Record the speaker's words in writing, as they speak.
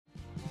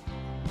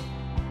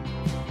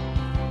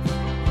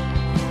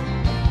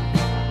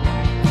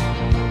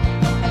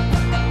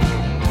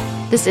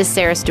This is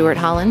Sarah Stewart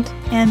Holland.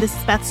 And this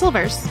is Beth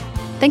Silvers.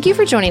 Thank you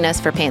for joining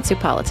us for Pantsuit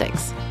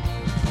Politics.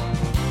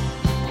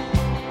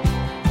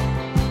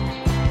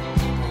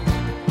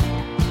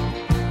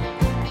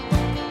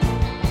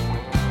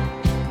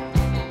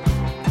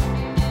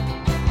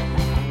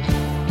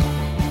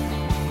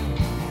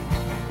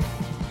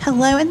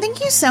 Hello, and thank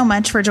you so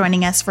much for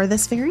joining us for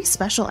this very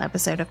special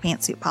episode of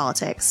Pantsuit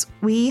Politics.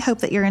 We hope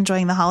that you're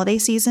enjoying the holiday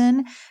season,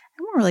 and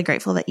we're really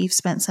grateful that you've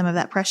spent some of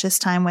that precious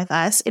time with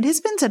us. It has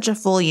been such a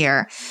full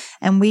year,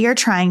 and we are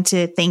trying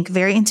to think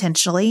very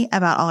intentionally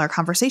about all our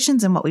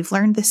conversations and what we've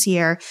learned this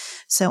year.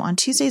 So on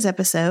Tuesday's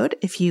episode,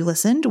 if you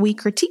listened, we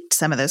critiqued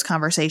some of those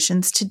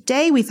conversations.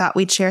 Today, we thought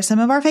we'd share some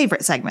of our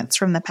favorite segments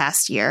from the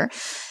past year.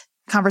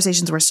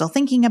 Conversations we're still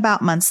thinking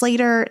about months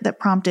later that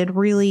prompted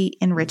really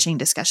enriching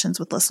discussions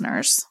with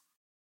listeners.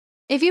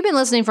 If you've been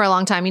listening for a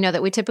long time, you know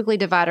that we typically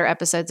divide our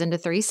episodes into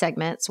 3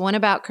 segments, one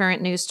about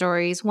current news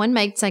stories, one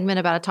main segment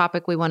about a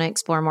topic we want to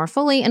explore more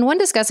fully, and one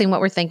discussing what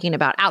we're thinking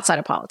about outside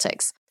of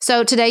politics.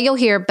 So today you'll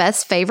hear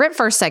Beth's favorite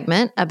first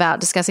segment about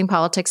discussing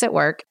politics at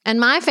work, and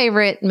my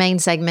favorite main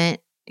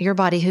segment, Your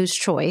Body Whose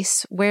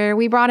Choice, where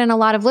we brought in a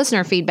lot of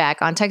listener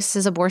feedback on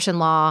Texas's abortion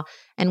law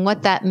and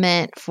what that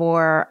meant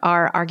for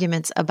our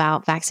arguments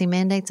about vaccine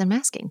mandates and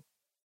masking.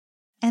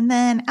 And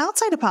then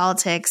outside of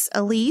politics,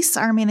 Elise,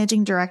 our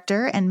managing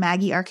director, and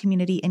Maggie, our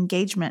community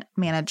engagement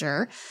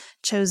manager,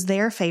 chose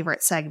their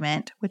favorite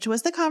segment, which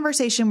was the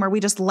conversation where we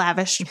just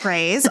lavished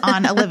praise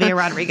on Olivia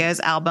Rodrigo's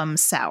album,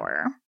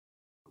 Sour.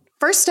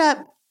 First up,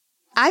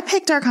 I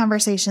picked our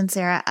conversation,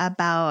 Sarah,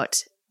 about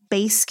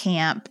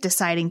Basecamp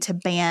deciding to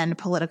ban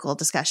political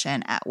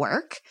discussion at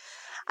work.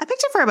 I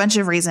picked it for a bunch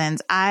of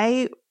reasons.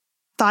 I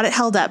thought it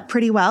held up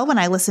pretty well when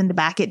I listened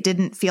back. It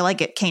didn't feel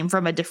like it came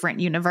from a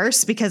different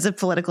universe because of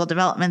political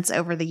developments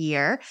over the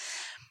year.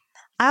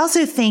 I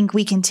also think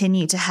we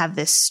continue to have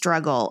this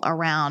struggle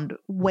around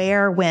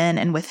where, when,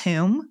 and with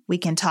whom we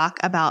can talk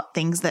about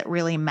things that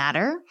really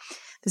matter.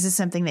 This is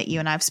something that you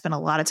and I have spent a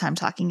lot of time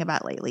talking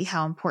about lately,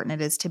 how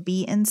important it is to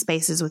be in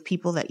spaces with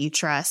people that you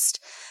trust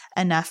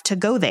enough to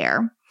go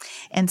there.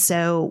 And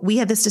so we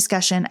had this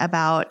discussion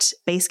about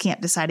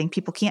Basecamp deciding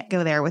people can't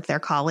go there with their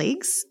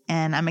colleagues,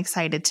 and I'm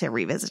excited to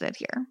revisit it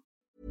here.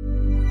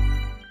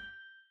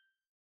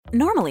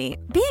 Normally,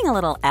 being a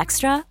little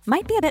extra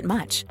might be a bit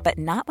much, but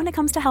not when it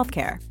comes to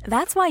healthcare.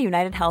 That's why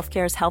United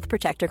Healthcare's Health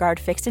Protector Guard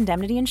fixed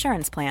indemnity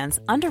insurance plans,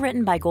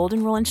 underwritten by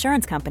Golden Rule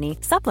Insurance Company,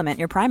 supplement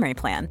your primary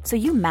plan so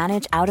you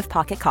manage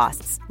out-of-pocket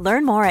costs.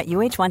 Learn more at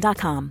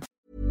uh1.com.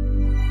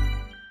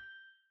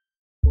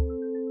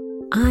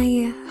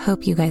 I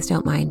hope you guys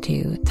don't mind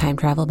to time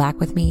travel back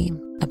with me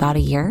about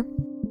a year.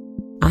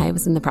 I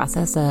was in the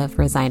process of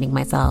resigning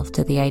myself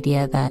to the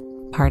idea that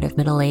part of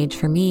middle age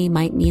for me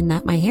might mean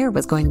that my hair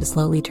was going to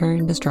slowly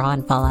turn to straw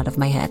and fall out of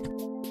my head.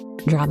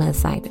 Drama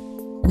aside,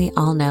 we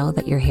all know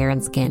that your hair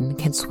and skin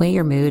can sway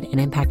your mood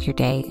and impact your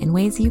day in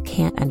ways you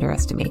can't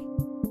underestimate.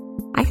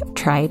 I have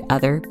tried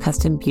other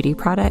custom beauty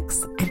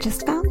products and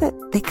just found that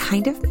they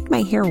kind of made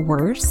my hair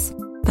worse.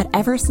 But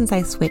ever since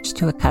I switched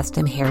to a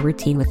custom hair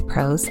routine with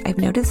Prose, I've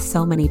noticed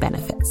so many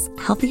benefits.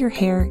 Healthier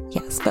hair,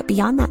 yes, but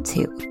beyond that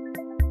too.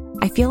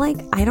 I feel like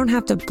I don't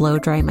have to blow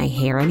dry my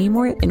hair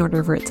anymore in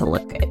order for it to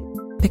look good,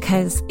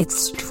 because it's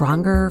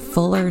stronger,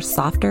 fuller,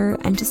 softer,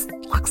 and just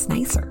looks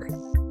nicer.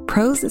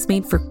 Prose is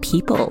made for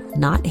people,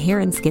 not hair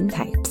and skin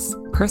types.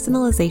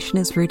 Personalization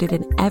is rooted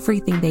in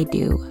everything they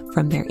do,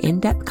 from their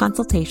in-depth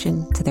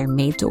consultation to their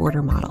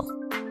made-to-order model.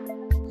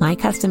 My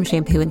custom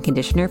shampoo and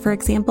conditioner, for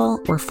example,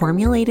 were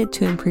formulated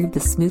to improve the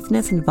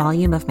smoothness and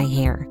volume of my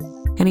hair.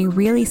 And I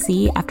really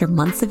see, after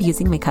months of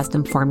using my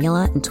custom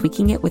formula and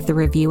tweaking it with the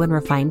Review and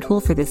Refine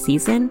tool for this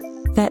season,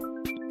 that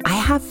I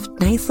have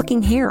nice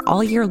looking hair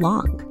all year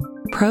long.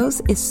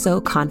 Prose is so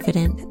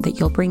confident that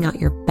you'll bring out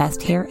your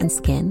best hair and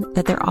skin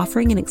that they're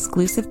offering an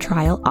exclusive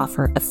trial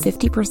offer of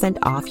 50%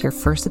 off your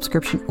first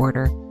subscription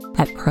order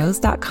at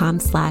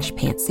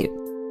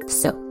prose.com/pantsuit.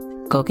 So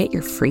go get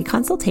your free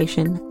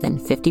consultation, then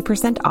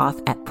 50% off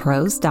at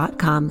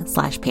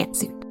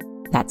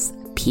prose.com/pantsuit. That's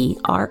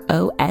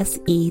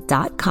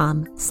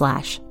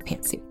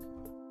prose.com/pantsuit.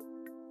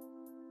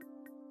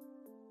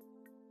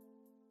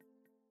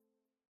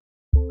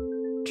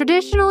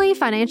 Traditionally,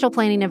 financial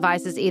planning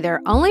advice is either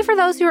only for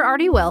those who are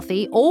already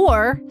wealthy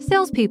or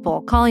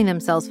salespeople calling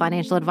themselves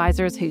financial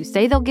advisors who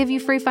say they'll give you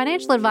free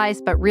financial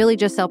advice but really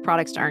just sell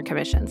products to earn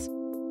commissions.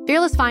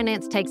 Fearless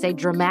Finance takes a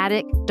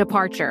dramatic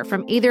departure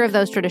from either of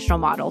those traditional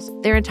models.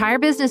 Their entire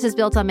business is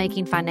built on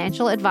making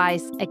financial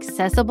advice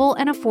accessible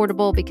and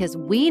affordable because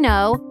we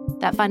know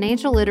that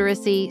financial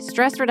literacy,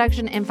 stress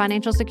reduction, and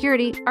financial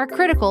security are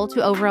critical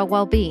to overall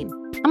well-being.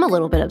 I'm a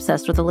little bit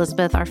obsessed with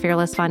Elizabeth, our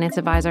Fearless Finance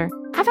advisor.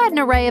 I've had an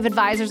array of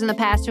advisors in the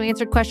past who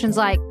answered questions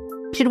like,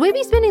 should we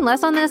be spending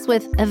less on this,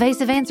 with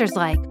evasive answers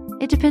like,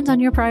 it depends on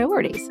your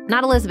priorities.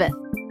 Not Elizabeth.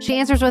 She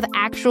answers with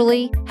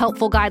actually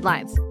helpful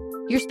guidelines.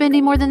 You're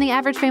spending more than the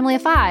average family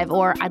of 5,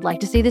 or I'd like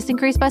to see this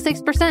increase by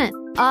 6%.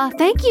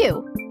 Thank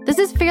you. This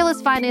is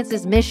Fearless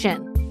Finance's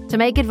mission, to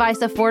make advice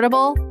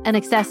affordable and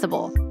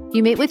accessible.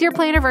 You meet with your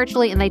planner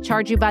virtually and they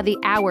charge you by the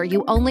hour.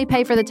 You only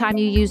pay for the time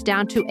you use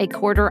down to a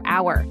quarter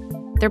hour.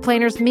 Their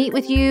planners meet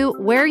with you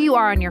where you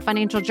are on your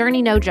financial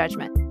journey, no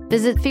judgment.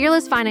 Visit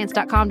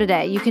fearlessfinance.com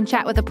today. You can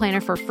chat with a planner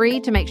for free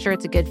to make sure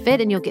it's a good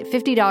fit, and you'll get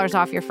 $50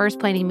 off your first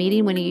planning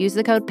meeting when you use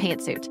the code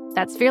PANTSUIT.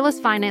 That's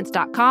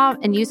fearlessfinance.com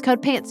and use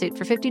code PANTSUIT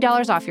for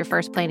 $50 off your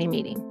first planning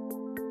meeting.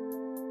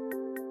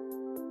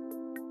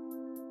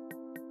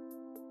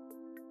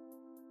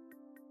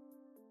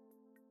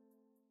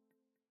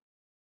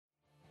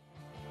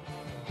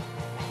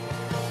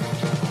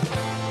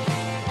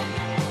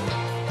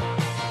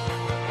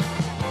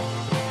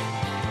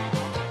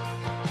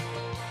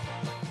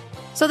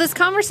 So this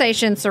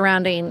conversation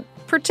surrounding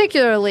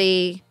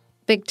particularly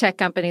big tech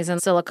companies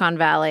in Silicon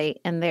Valley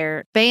and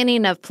their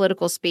banning of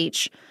political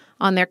speech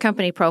on their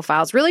company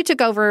profiles really took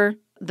over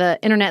the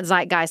internet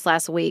zeitgeist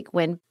last week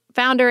when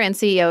founder and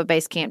CEO of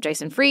Basecamp,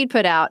 Jason Fried,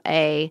 put out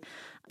a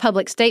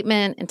public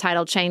statement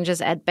entitled Changes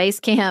at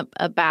Basecamp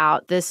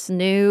about this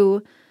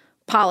new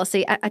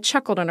policy. I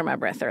chuckled under my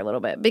breath there a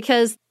little bit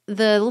because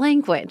the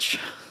language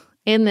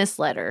in this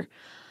letter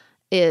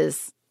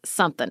is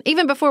something,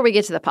 even before we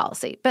get to the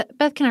policy. But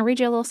Beth, can I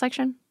read you a little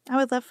section? I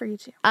would love for you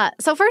to.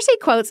 So first he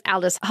quotes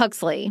Aldous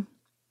Huxley,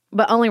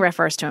 but only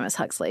refers to him as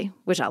Huxley,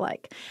 which I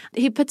like.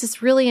 He puts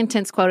this really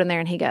intense quote in there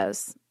and he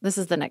goes, this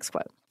is the next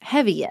quote.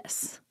 Heavy,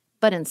 yes,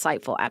 but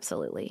insightful,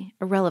 absolutely.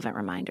 A relevant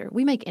reminder.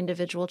 We make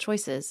individual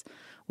choices.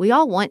 We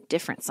all want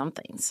different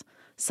somethings.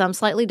 Some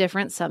slightly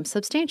different, some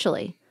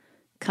substantially.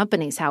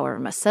 Companies, however,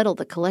 must settle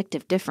the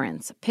collective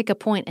difference, pick a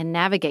point and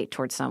navigate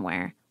towards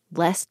somewhere,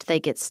 lest they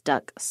get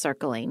stuck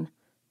circling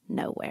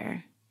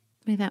nowhere.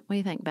 What do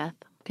you think, Beth?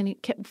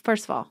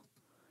 First of all,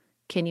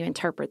 can you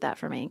interpret that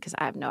for me? Because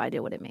I have no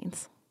idea what it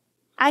means.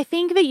 I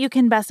think that you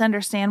can best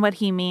understand what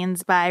he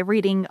means by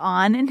reading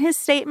on in his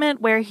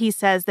statement where he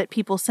says that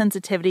people's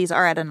sensitivities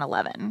are at an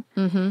 11.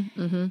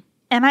 And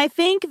I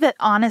think that,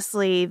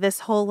 honestly, this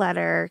whole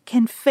letter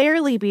can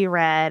fairly be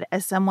read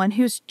as someone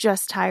who's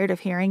just tired of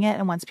hearing it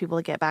and wants people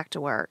to get back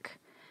to work.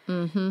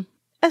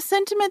 A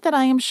sentiment that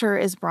I am sure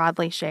is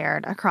broadly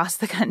shared across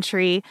the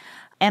country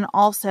and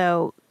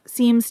also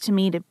seems to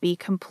me to be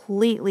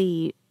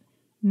completely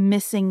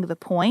missing the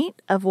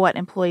point of what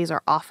employees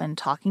are often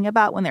talking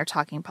about when they're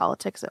talking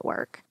politics at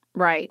work.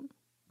 Right.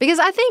 Because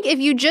I think if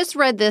you just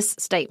read this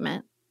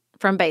statement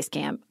from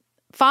Basecamp,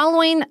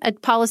 following a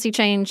policy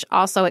change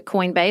also at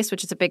Coinbase,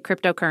 which is a big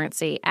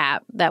cryptocurrency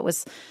app that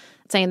was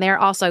saying they're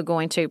also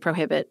going to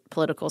prohibit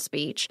political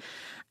speech,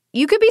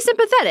 you could be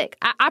sympathetic.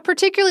 I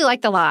particularly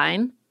like the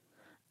line,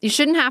 you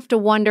shouldn't have to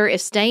wonder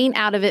if staying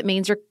out of it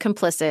means you're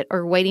complicit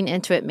or wading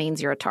into it means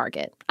you're a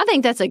target. I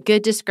think that's a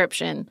good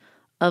description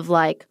of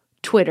like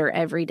Twitter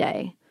every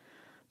day.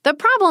 The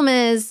problem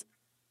is,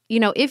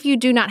 if you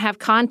do not have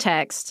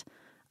context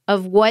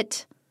of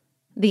what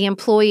the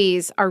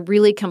employees are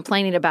really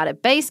complaining about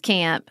at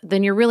Basecamp,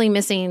 then you're really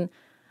missing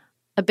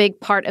a big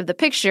part of the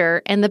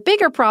picture. And the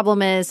bigger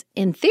problem is,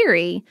 in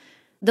theory,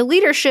 the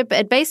leadership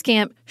at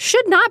Basecamp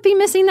should not be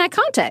missing that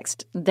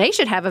context. They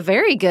should have a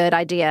very good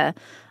idea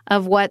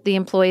of what the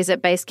employees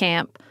at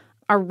Basecamp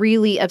are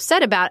really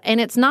upset about. And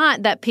it's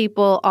not that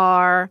people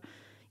are,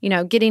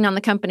 getting on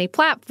the company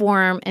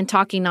platform and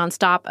talking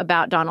nonstop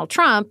about Donald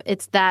Trump.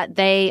 It's that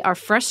they are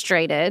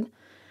frustrated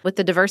with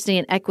the diversity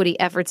and equity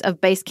efforts of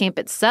Basecamp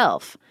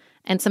itself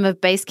and some of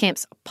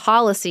Basecamp's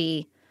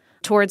policy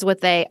towards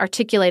what they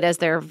articulate as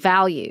their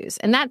values.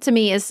 And that, to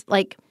me, is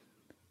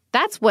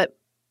that's what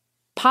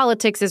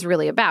politics is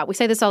really about. We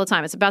say this all the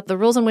time. It's about the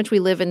rules in which we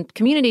live in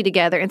community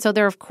together. And so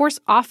there are, of course,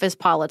 office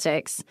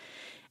politics.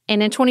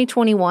 And in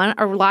 2021,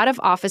 a lot of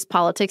office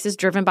politics is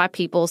driven by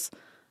people's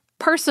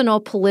personal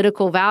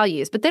political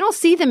values, but they don't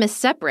see them as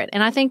separate.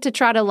 And I think to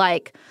try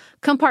to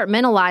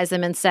compartmentalize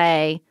them and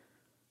say,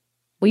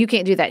 well, you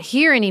can't do that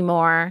here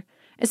anymore,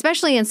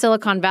 especially in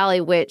Silicon Valley,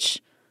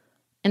 which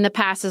in the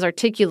past has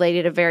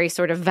articulated a very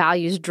sort of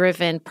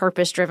values-driven,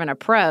 purpose-driven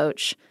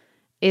approach,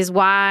 is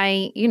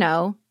why,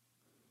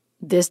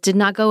 this did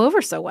not go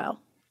over so well.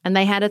 And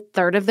they had a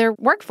third of their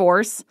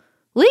workforce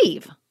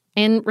leave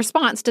in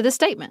response to this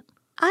statement.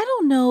 I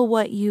don't know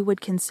what you would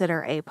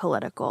consider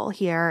apolitical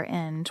here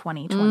in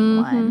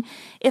 2021.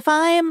 If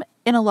I'm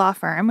in a law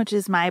firm, which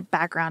is my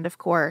background, of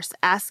course,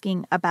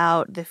 asking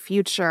about the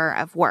future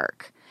of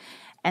work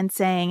and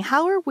saying,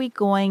 how are we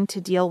going to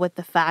deal with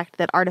the fact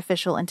that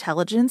artificial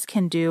intelligence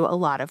can do a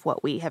lot of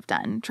what we have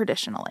done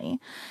traditionally?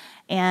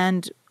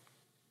 And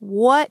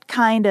what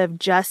kind of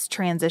just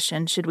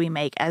transition should we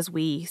make as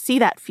we see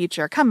that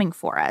future coming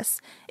for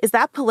us? Is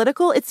that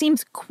political? It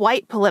seems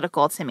quite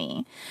political to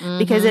me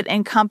because it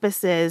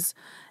encompasses,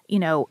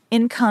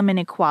 income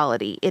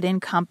inequality. It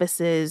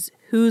encompasses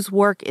whose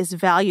work is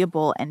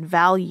valuable and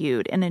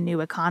valued in a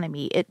new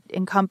economy. It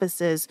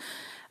encompasses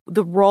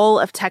the role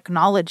of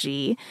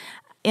technology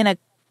in a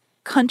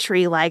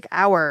country like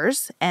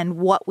ours and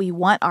what we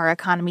want our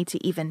economy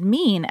to even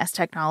mean as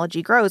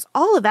technology grows.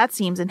 All of that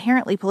seems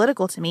inherently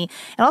political to me.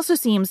 It also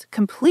seems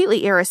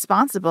completely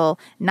irresponsible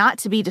not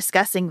to be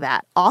discussing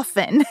that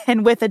often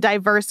and with a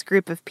diverse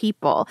group of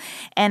people.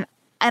 And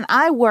And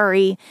I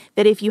worry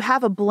that if you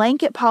have a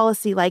blanket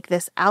policy like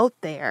this out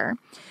there,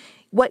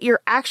 what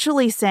you're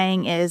actually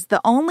saying is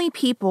the only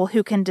people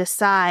who can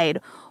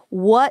decide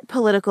what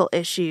political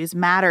issues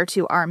matter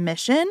to our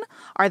mission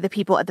are the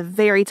people at the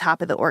very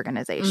top of the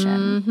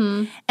organization.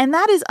 Mm-hmm. And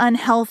that is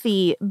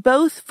unhealthy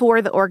both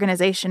for the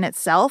organization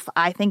itself,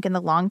 I think in the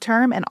long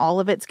term, and all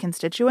of its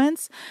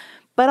constituents,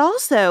 but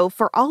also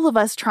for all of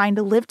us trying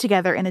to live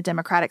together in a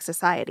democratic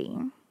society.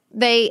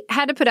 They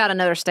had to put out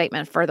another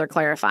statement further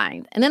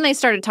clarifying. And then they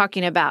started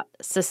talking about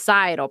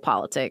societal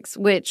politics,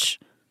 which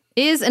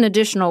is an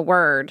additional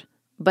word,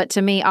 but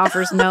to me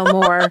offers no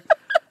more.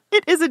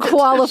 It is an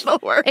additional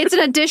word. It's an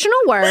additional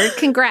word.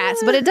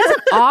 Congrats. But it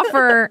doesn't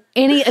offer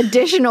any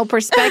additional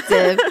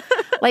perspective.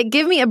 Like,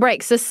 give me a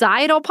break.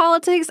 Societal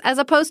politics as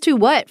opposed to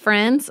what,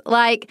 friends?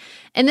 Like,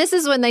 and this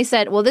is when they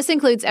said, well, this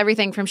includes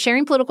everything from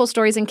sharing political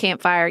stories in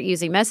Campfire,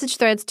 using message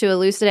threads to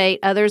elucidate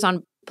others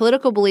on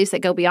political beliefs that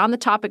go beyond the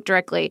topic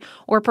directly,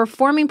 or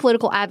performing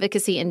political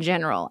advocacy in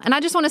general. And I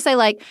just want to say,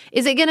 like,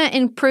 is it going to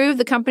improve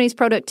the company's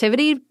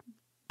productivity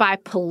by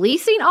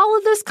policing all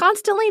of this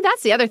constantly?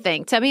 That's the other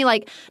thing. To me,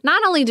 like,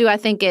 not only do I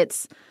think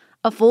it's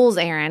a fool's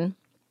errand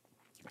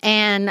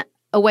and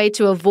a way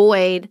to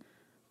avoid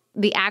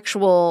the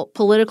actual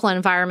political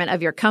environment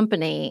of your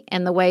company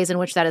and the ways in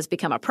which that has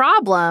become a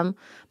problem,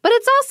 but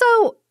it's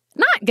also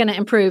not going to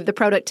improve the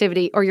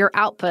productivity or your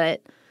output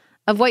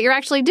of what you're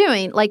actually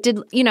doing. Like,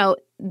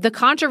 the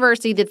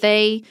controversy that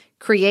they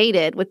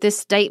created with this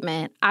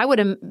statement, I would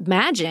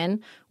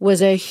imagine,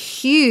 was a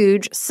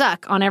huge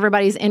suck on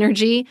everybody's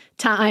energy,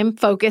 time,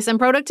 focus, and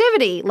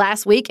productivity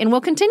last week, and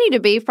will continue to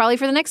be probably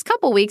for the next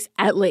couple weeks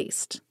at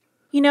least.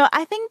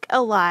 I think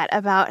a lot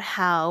about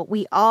how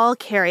we all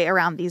carry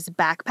around these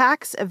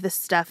backpacks of the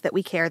stuff that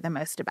we care the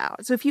most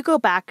about. So if you go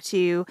back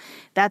to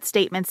that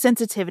statement,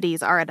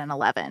 sensitivities are at an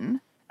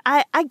 11.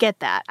 I get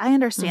that. I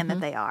understand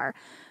that they are.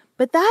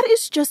 But that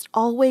is just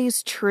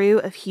always true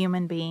of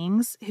human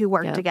beings who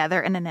work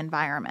together in an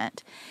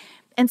environment.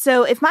 And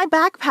so if my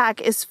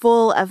backpack is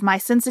full of my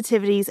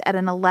sensitivities at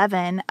an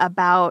 11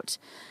 about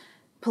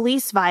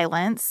police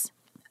violence,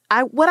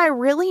 what I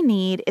really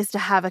need is to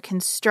have a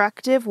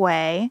constructive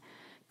way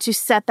to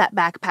set that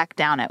backpack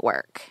down at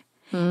work.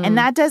 And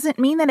that doesn't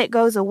mean that it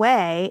goes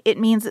away. It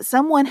means that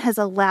someone has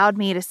allowed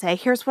me to say,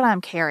 here's what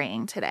I'm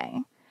carrying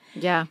today.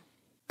 Yeah.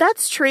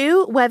 That's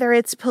true whether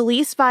it's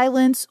police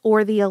violence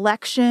or the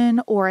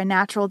election or a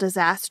natural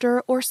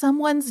disaster or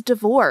someone's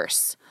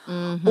divorce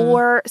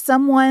or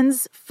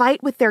someone's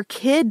fight with their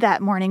kid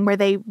that morning where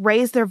they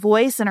raise their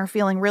voice and are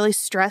feeling really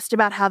stressed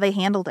about how they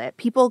handled it.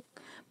 People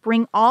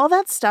bring all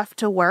that stuff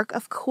to work.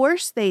 Of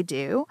course they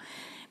do.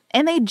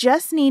 And they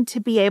just need to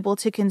be able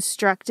to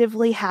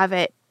constructively have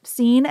it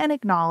seen and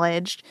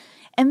acknowledged.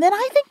 And then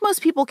I think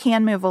most people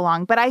can move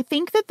along. But I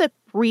think that the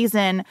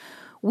reason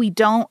we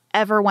don't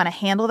ever want to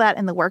handle that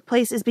in the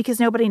workplace is because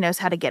nobody knows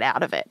how to get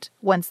out of it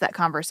once that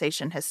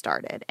conversation has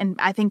started. And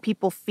I think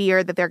people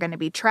fear that they're going to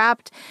be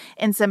trapped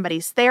in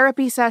somebody's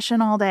therapy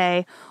session all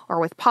day, or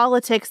with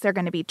politics, they're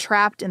going to be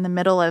trapped in the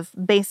middle of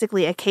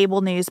basically a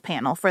cable news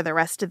panel for the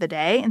rest of the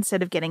day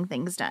instead of getting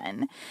things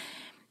done.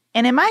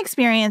 And in my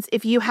experience,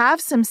 if you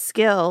have some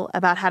skill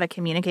about how to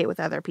communicate with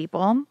other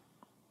people,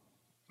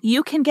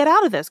 you can get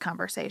out of those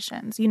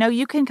conversations.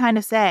 You can kind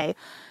of say,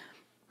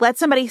 let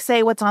somebody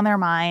say what's on their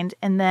mind,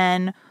 and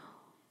then,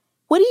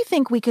 what do you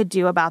think we could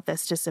do about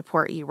this to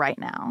support you right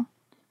now?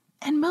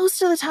 And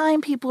most of the time,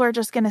 people are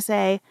just going to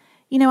say,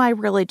 I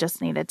really just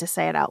needed to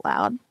say it out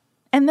loud.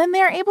 And then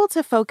they're able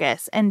to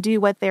focus and do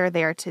what they're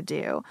there to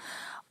do.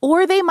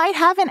 Or they might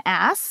have an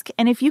ask,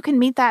 and if you can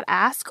meet that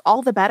ask,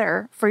 all the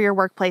better for your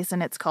workplace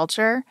and its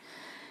culture.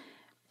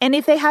 And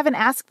if they have an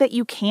ask that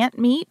you can't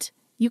meet,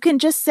 you can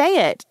just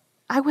say it.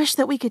 I wish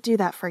that we could do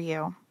that for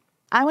you.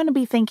 I want to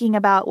be thinking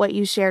about what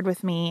you shared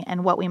with me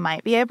and what we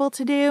might be able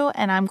to do,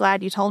 and I'm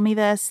glad you told me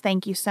this.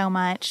 Thank you so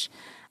much.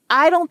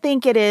 I don't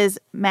think it is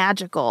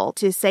magical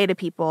to say to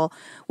people,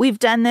 we've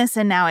done this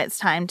and now it's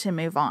time to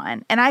move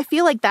on. And I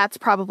feel like that's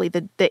probably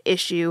the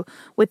issue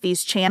with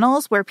these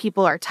channels where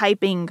people are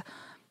typing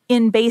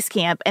in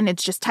Basecamp and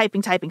it's just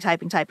typing,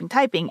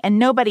 and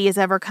nobody is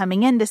ever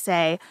coming in to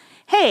say,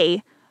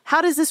 hey, how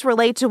does this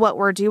relate to what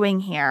we're doing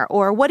here?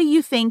 Or what do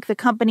you think the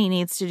company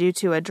needs to do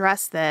to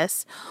address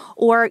this?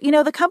 Or,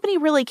 the company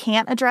really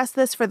can't address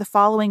this for the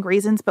following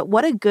reasons, but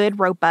what a good,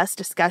 robust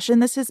discussion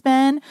this has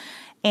been.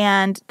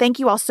 And thank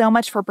you all so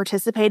much for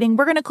participating.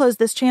 We're going to close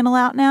this channel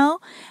out now,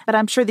 but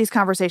I'm sure these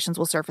conversations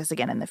will surface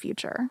again in the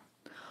future.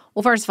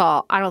 Well, first of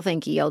all, I don't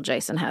think E.L.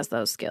 Jason has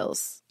those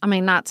skills. I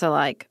mean, not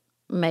to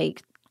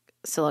make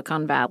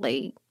Silicon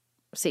Valley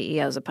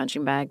CEOs a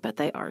punching bag, but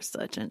they are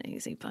such an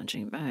easy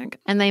punching bag.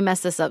 And they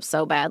mess this up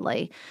so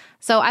badly.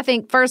 So I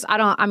think first,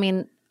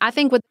 I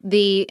think what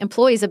the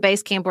employees of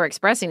Basecamp were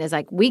expressing is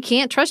we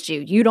can't trust you.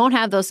 You don't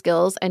have those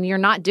skills and you're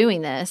not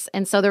doing this.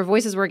 And so their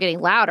voices were getting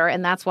louder,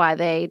 and that's why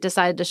they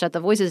decided to shut the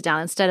voices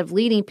down instead of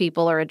leading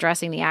people or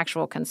addressing the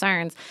actual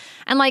concerns.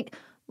 And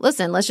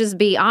listen, let's just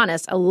be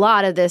honest. A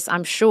lot of this,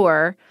 I'm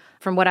sure,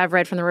 from what I've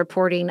read from the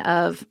reporting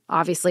of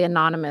obviously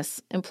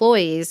anonymous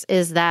employees,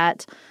 is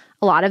that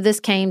a lot of this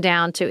came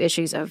down to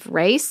issues of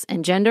race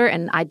and gender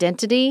and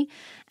identity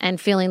and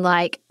feeling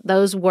like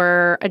those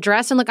were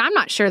addressed. And look, I'm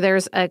not sure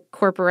there's a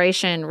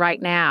corporation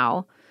right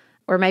now,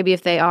 or maybe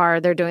if they are,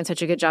 they're doing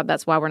such a good job,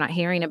 that's why we're not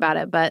hearing about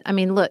it. But I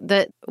mean, look,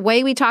 the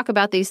way we talk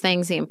about these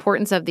things, the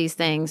importance of these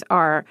things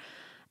are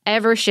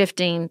ever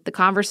shifting. The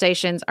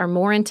conversations are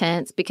more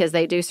intense because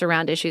they do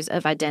surround issues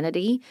of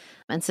identity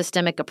and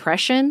systemic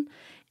oppression.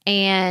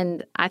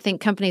 And I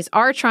think companies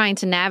are trying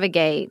to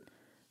navigate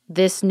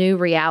this new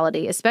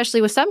reality,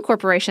 especially with some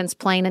corporations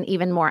playing an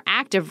even more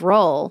active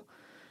role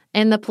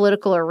in the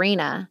political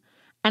arena.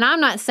 And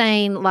I'm not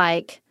saying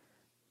like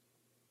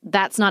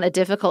that's not a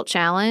difficult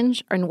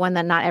challenge and one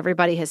that not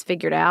everybody has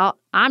figured out.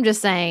 I'm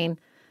just saying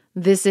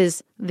this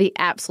is the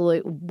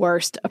absolute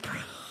worst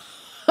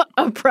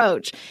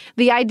approach.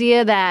 The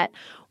idea that,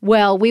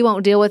 well, we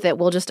won't deal with it,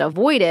 we'll just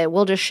avoid it,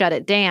 we'll just shut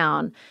it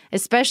down,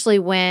 especially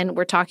when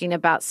we're talking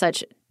about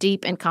such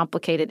deep and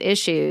complicated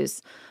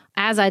issues.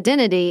 As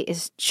identity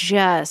is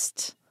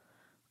just,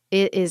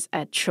 it is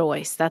a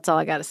choice. That's all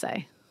I got to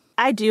say.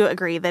 I do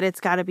agree that it's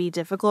got to be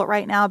difficult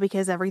right now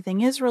because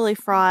everything is really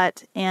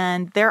fraught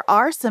and there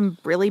are some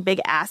really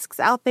big asks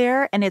out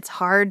there, and it's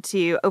hard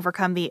to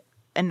overcome the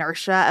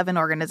inertia of an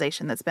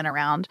organization that's been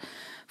around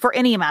for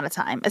any amount of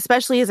time,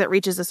 especially as it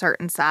reaches a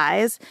certain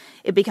size.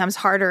 It becomes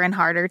harder and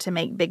harder to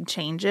make big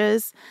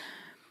changes.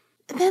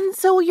 Then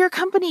so your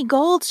company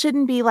goal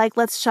shouldn't be like,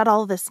 let's shut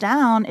all this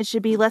down. It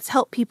should be, let's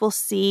help people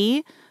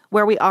see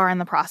where we are in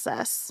the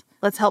process.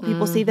 Let's help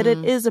people see that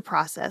it is a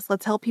process.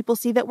 Let's help people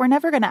see that we're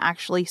never going to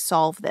actually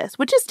solve this,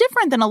 which is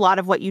different than a lot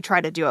of what you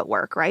try to do at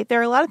work, right? There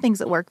are a lot of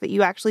things at work that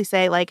you actually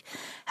say, like,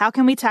 how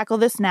can we tackle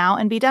this now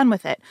and be done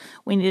with it?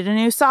 We need a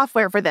new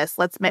software for this.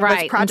 Let's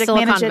project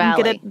manage it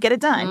and get it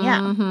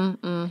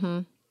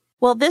done.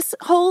 Well, this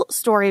whole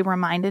story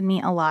reminded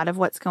me a lot of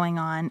what's going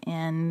on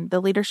in the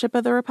leadership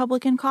of the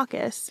Republican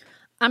caucus.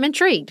 I'm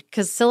intrigued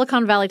because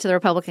Silicon Valley to the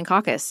Republican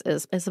caucus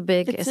is a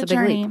big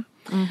journey.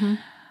 Leap.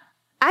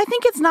 I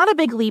think it's not a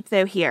big leap,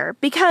 though, here,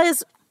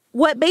 because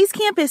what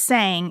Basecamp is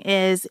saying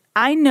is,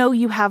 I know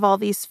you have all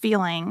these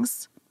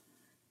feelings.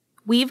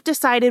 We've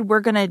decided we're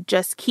going to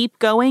just keep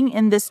going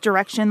in this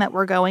direction that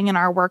we're going in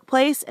our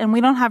workplace, and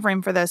we don't have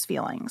room for those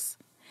feelings.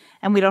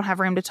 And we don't have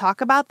room to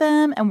talk about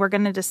them, and we're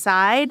going to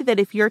decide that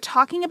if you're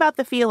talking about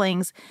the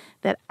feelings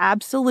that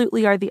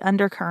absolutely are the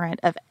undercurrent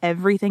of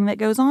everything that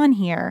goes on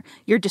here,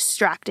 you're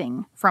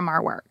distracting from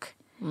our work.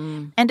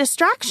 And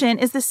distraction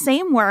is the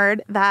same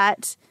word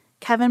that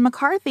Kevin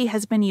McCarthy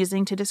has been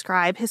using to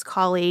describe his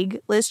colleague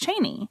Liz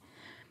Cheney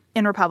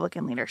in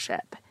Republican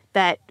leadership,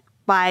 that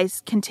by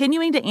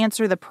continuing to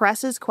answer the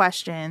press's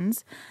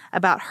questions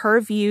about her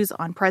views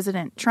on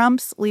President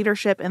Trump's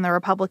leadership in the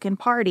Republican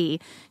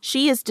Party,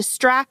 she is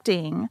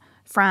distracting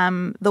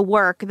from the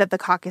work that the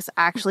caucus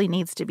actually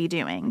needs to be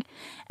doing.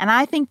 And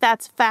I think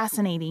that's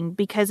fascinating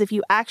because if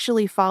you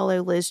actually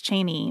follow Liz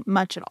Cheney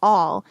much at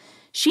all,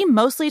 she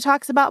mostly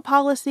talks about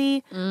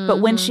policy,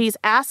 but when she's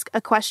asked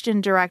a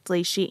question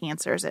directly, she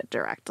answers it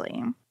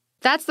directly.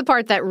 That's the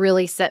part that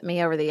really set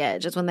me over the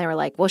edge, is when they were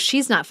like, well,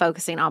 she's not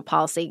focusing on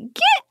policy.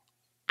 Get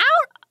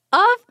out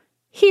of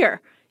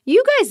here.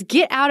 You guys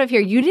get out of here.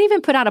 You didn't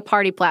even put out a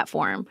party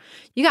platform.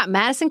 You got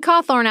Madison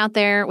Cawthorn out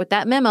there with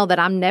that memo that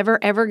I'm never,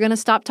 ever going to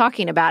stop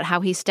talking about,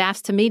 how he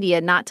staffs to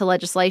media, not to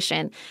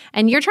legislation.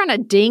 And you're trying to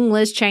ding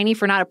Liz Cheney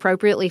for not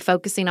appropriately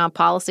focusing on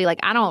policy. Like,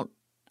 I'm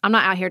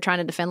not out here trying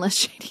to defend Liz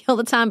Cheney all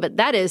the time, but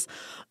that is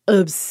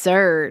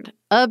absurd.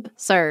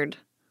 Absurd.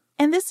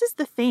 And this is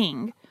the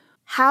thing.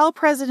 How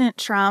President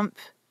Trump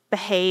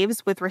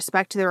behaves with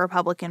respect to the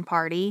Republican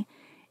Party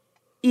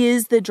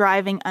is the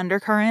driving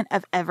undercurrent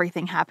of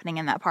everything happening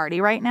in that party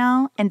right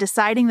now. And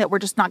deciding that we're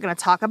just not going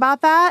to talk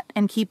about that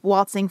and keep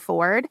waltzing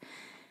forward,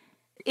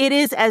 it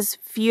is as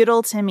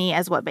futile to me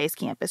as what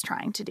Basecamp is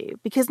trying to do.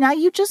 Because now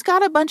you just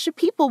got a bunch of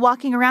people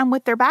walking around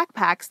with their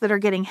backpacks that are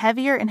getting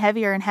heavier and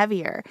heavier and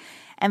heavier,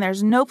 and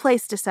there's no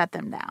place to set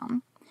them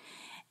down.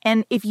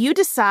 And if you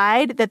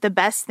decide that the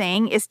best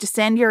thing is to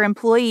send your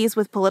employees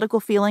with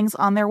political feelings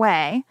on their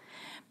way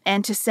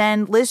and to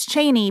send Liz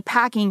Cheney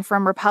packing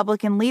from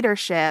Republican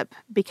leadership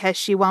because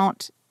she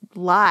won't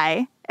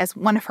lie, as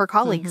one of her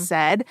colleagues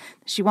said,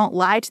 she won't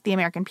lie to the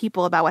American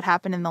people about what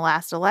happened in the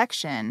last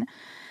election,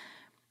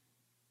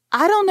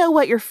 I don't know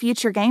what your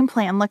future game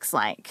plan looks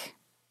like.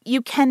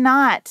 You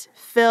cannot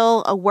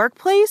fill a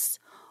workplace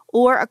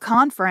or a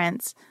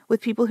conference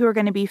with people who are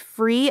going to be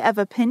free of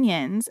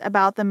opinions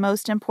about the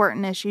most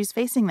important issues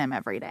facing them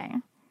every day.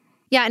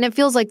 Yeah, and it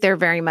feels like they're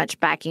very much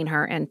backing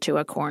her into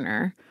a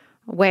corner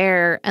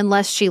where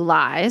unless she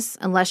lies,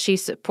 unless she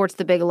supports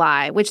the big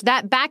lie, which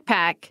that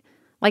backpack,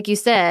 like you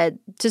said,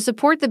 to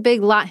support the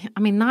big lie, I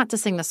mean, not to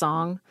sing the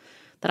song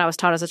that I was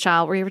taught as a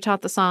child. Were you ever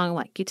taught the song,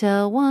 like, you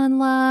tell one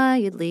lie,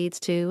 it leads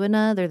to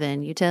another,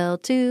 then you tell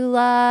two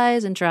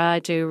lies and try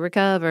to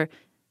recover?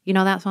 You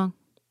know that song?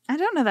 I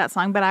don't know that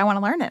song, but I want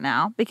to learn it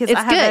now because It's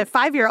I have good. a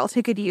 5-year-old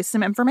who could use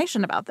some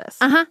information about this.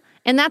 Uh-huh.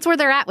 And that's where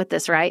they're at with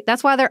this, right?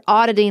 That's why they're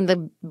auditing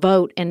the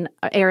vote in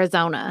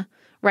Arizona,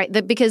 right?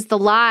 Because the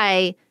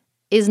lie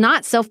is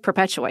not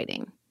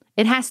self-perpetuating.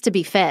 It has to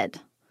be fed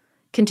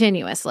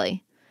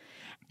continuously.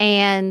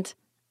 And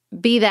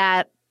be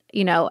that,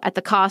 at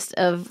the cost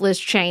of Liz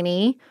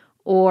Cheney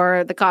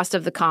or the cost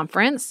of the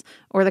conference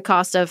or the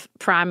cost of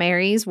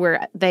primaries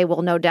where they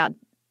will no doubt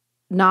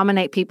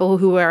nominate people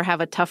who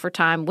have a tougher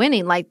time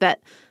winning, like that.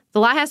 The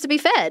lie has to be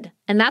fed.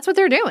 And that's what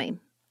they're doing.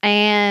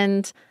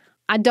 And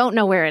I don't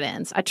know where it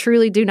ends. I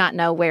truly do not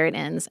know where it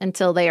ends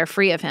until they are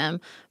free of him.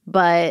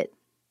 But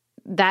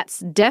that's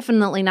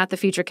definitely not the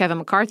future Kevin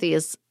McCarthy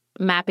is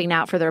mapping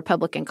out for the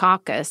Republican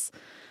caucus.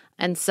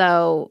 And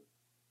so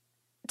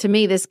to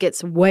me, this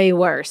gets way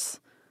worse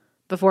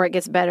before it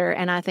gets better.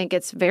 And I think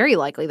it's very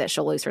likely that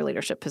she'll lose her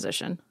leadership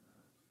position.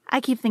 I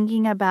keep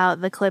thinking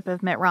about the clip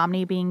of Mitt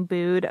Romney being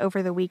booed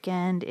over the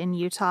weekend in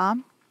Utah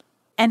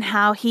and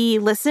how he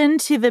listened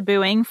to the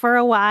booing for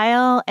a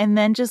while and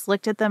then just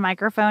looked at the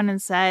microphone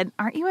and said,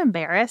 "Aren't you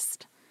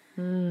embarrassed?"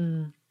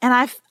 And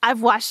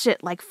I've watched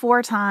it like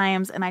 4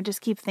 times, and I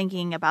just keep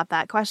thinking about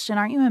that question.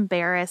 Aren't you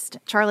embarrassed?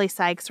 Charlie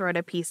Sykes wrote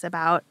a piece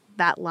about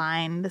that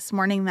line this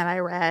morning that I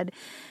read.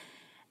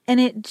 And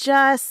it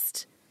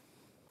just,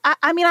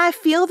 I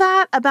feel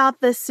that about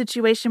this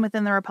situation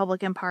within the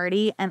Republican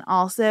Party and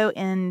also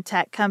in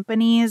tech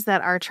companies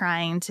that are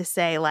trying to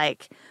say,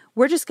 like,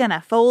 we're just going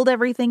to fold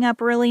everything up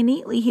really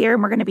neatly here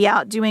and we're going to be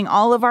out doing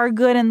all of our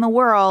good in the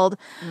world.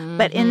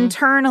 But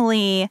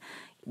internally,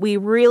 we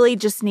really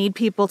just need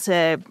people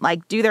to,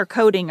 like, do their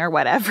coding or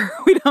whatever.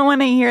 We don't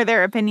want to hear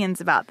their opinions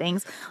about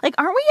things. Like,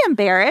 aren't we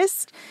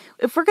embarrassed?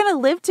 If we're going to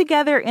live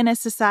together in a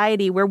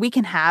society where we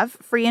can have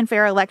free and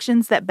fair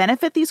elections that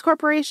benefit these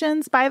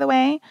corporations, by the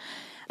way,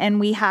 and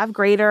we have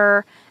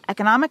greater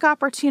economic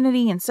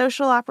opportunity and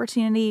social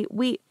opportunity,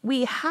 we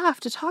have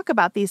to talk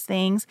about these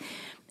things.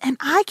 And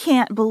I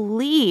can't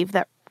believe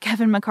that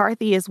Kevin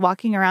McCarthy is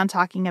walking around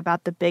talking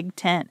about the big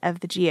tent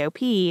of the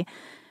GOP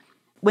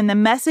when the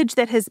message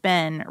that has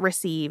been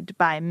received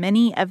by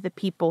many of the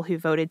people who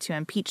voted to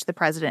impeach the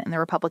president in the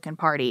Republican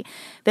Party,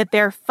 that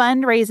their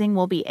fundraising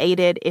will be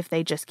aided if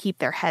they just keep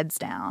their heads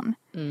down.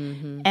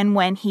 And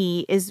when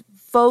he is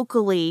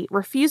vocally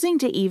refusing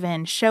to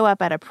even show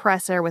up at a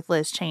presser with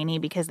Liz Cheney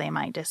because they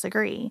might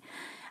disagree.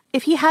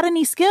 If he had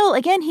any skill,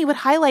 again, he would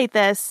highlight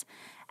this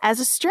as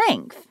a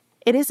strength.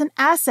 It is an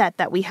asset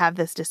that we have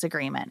this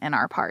disagreement in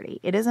our party.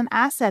 It is an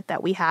asset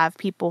that we have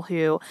people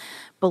who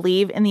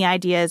believe in the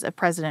ideas of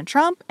President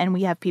Trump, and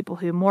we have people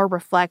who more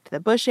reflect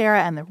the Bush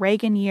era and the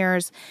Reagan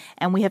years,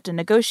 and we have to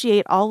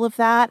negotiate all of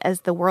that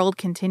as the world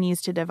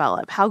continues to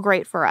develop. How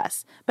great for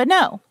us. But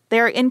no,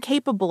 they're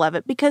incapable of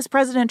it because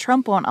President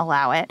Trump won't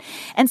allow it.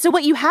 And so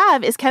what you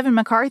have is Kevin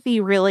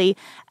McCarthy really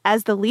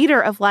as the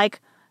leader of,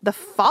 like, the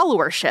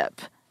followership,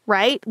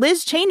 right?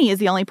 Liz Cheney is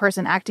the only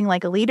person acting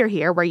like a leader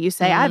here where you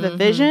say, I have a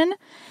vision,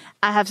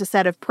 I have a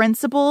set of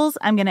principles,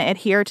 I'm going to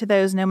adhere to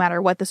those no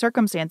matter what the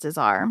circumstances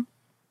are.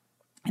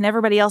 And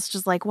everybody else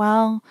just like,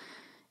 well,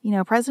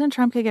 President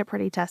Trump could get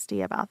pretty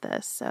testy about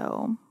this,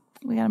 so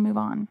we got to move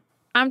on.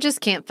 I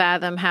just can't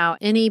fathom how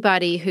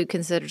anybody who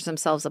considers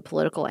themselves a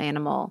political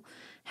animal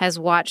has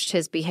watched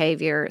his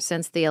behavior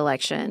since the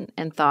election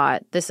and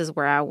thought, this is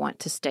where I want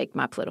to stake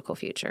my political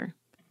future.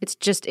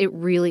 It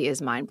really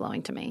is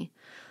mind-blowing to me.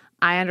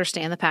 I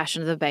understand the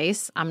passion of the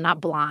base. I'm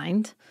not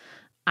blind.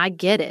 I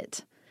get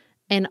it.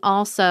 And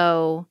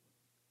also,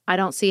 I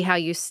don't see how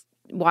you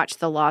watch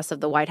the loss of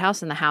the White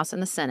House and the House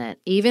and the Senate,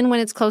 even when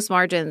it's close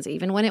margins,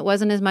 even when it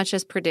wasn't as much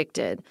as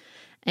predicted,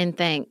 and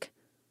think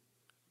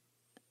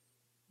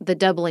the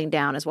doubling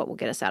down is what will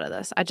get us out of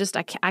this.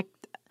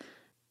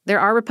 There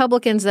are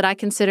Republicans that I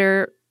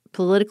consider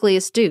politically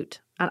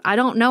astute. I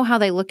don't know how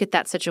they look at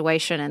that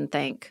situation and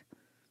think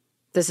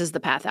this is the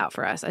path out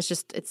for us.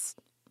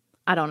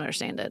 I don't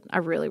understand it. I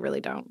really,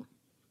 really don't.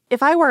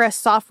 If I were a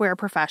software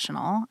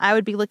professional, I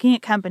would be looking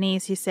at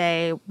companies who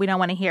say, we don't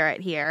want to hear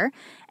it here,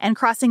 and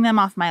crossing them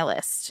off my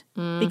list.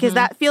 Because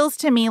that feels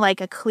to me like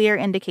a clear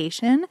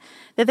indication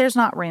that there's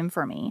not room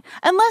for me.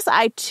 Unless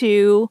I,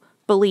 too,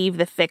 believe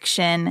the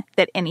fiction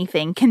that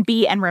anything can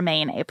be and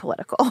remain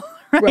apolitical,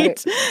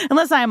 right?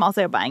 Unless I am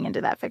also buying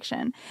into that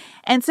fiction.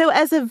 And so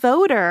as a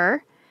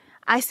voter,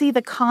 I see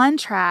the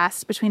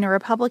contrast between a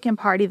Republican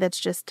Party that's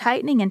just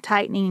tightening and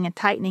tightening and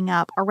tightening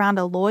up around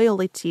a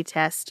loyalty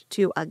test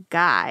to a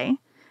guy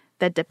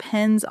that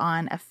depends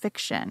on a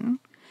fiction,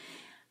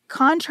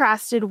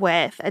 contrasted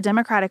with a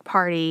Democratic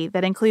Party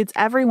that includes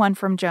everyone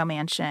from Joe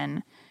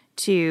Manchin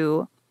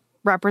to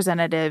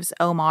Representatives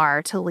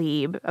Omar,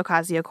 Tlaib,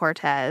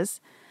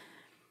 Ocasio-Cortez,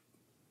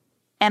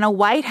 and a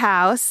White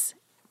House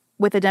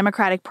with a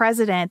Democratic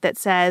president that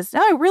says, no,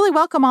 I really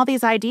welcome all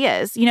these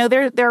ideas.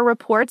 There are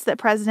reports that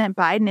President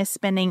Biden is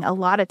spending a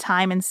lot of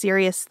time and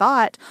serious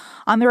thought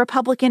on the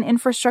Republican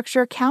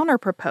infrastructure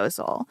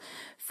counterproposal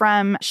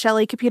from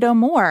Shelley Capito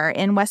Moore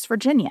in West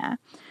Virginia.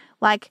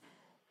 Like,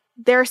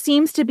 there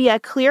seems to be a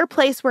clear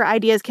place where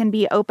ideas can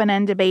be open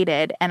and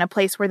debated and a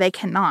place where they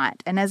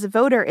cannot. And as a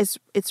voter,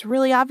 it's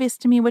really obvious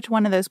to me which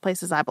one of those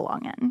places I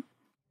belong in.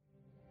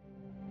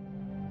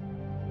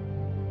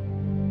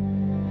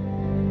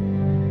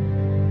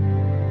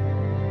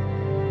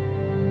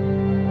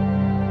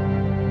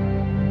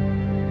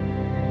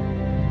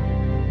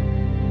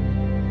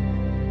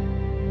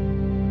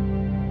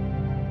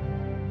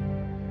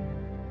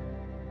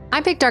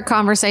 I picked our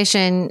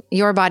conversation,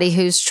 Your Body,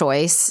 Whose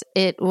Choice.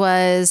 It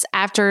was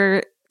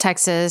after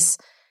Texas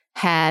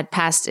had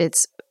passed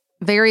its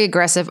very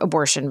aggressive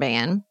abortion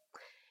ban.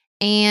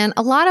 And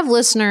a lot of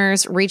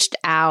listeners reached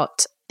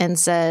out and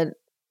said,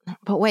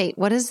 but wait,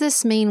 what does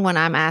this mean when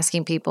I'm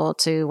asking people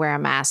to wear a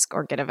mask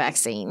or get a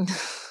vaccine?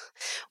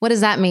 What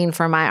does that mean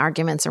for my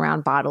arguments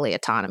around bodily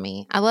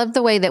autonomy? I love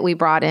the way that we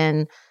brought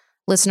in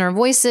listener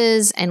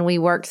voices and we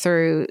worked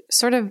through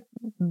sort of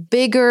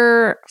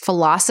bigger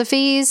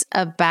philosophies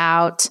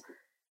about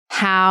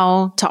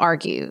how to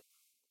argue.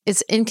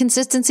 Is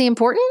inconsistency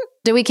important?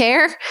 Do we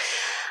care?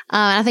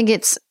 I think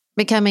it's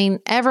becoming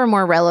ever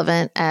more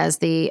relevant as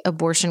the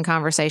abortion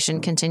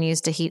conversation continues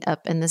to heat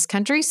up in this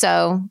country.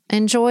 So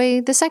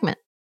enjoy the segment.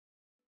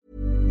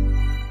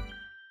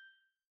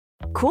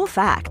 Cool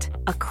fact,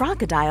 a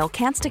crocodile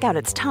can't stick out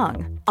its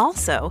tongue.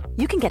 Also,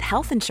 you can get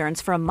health insurance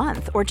for a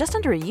month or just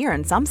under a year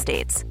in some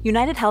states.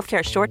 United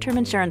Healthcare short-term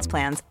insurance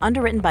plans,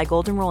 underwritten by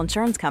Golden Rule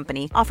Insurance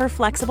Company, offer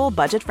flexible,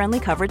 budget-friendly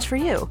coverage for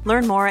you.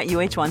 Learn more at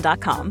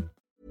uh1.com.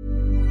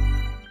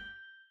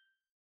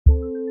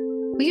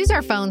 We use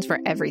our phones for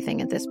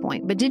everything at this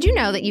point, but did you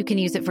know that you can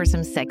use it for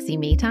some sexy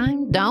me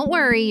time? Don't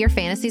worry, your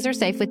fantasies are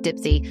safe with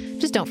Dipsea.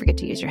 Just don't forget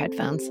to use your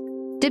headphones.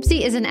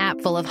 Dipsea is an app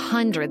full of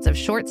hundreds of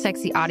short,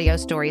 sexy audio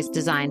stories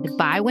designed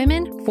by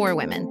women for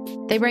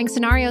women. They bring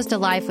scenarios to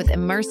life with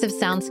immersive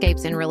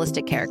soundscapes and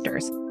realistic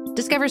characters.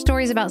 Discover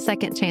stories about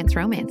second chance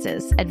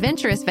romances,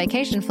 adventurous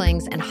vacation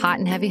flings, and hot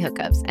and heavy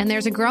hookups. And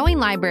there's a growing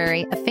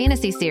library of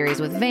fantasy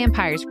series with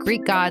vampires,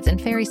 Greek gods, and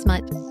fairy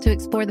smut to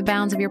explore the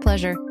bounds of your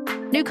pleasure.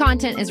 New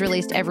content is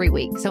released every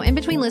week, so in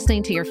between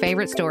listening to your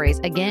favorite stories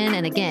again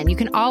and again, you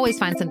can always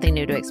find something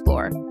new to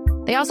explore.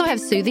 They also have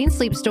soothing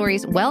sleep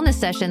stories, wellness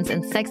sessions,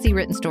 and sexy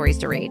written stories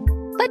to read.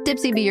 Let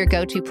Dipsea be your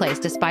go-to place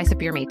to spice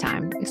up your me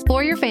time.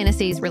 Explore your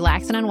fantasies,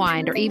 relax and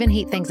unwind, or even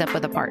heat things up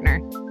with a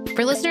partner.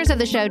 For listeners of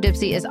the show,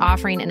 Dipsea is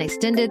offering an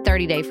extended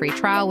 30-day free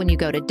trial when you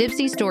go to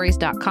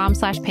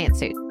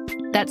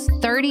dipseastories.com/pantsuit. That's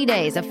 30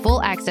 days of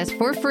full access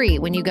for free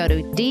when you go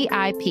to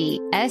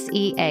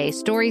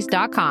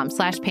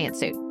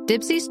dipseastories.com/pantsuit.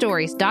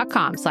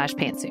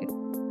 dipseastories.com/pantsuit.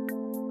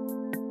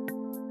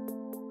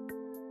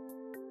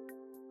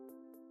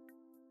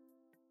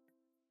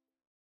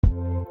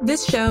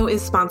 This show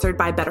is sponsored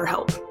by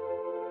BetterHelp.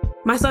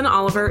 My son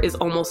Oliver is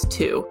almost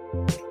 2.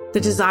 The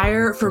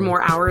desire for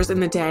more hours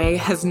in the day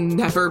has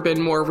never been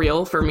more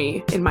real for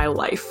me in my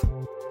life.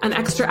 An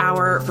extra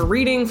hour for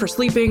reading, for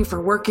sleeping,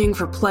 for working,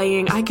 for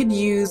playing, I could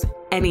use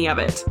any of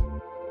it.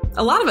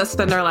 A lot of us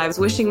spend our lives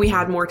wishing we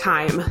had more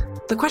time.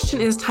 The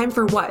question is, time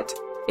for what?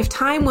 If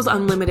time was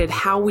unlimited,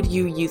 how would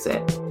you use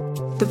it?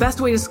 The best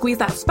way to squeeze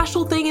that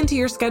special thing into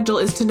your schedule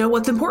is to know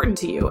what's important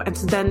to you and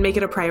to then make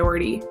it a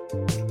priority.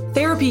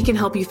 Therapy can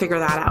help you figure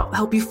that out,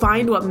 help you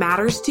find what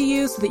matters to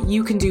you so that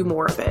you can do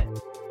more of it.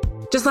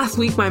 Just last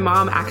week, my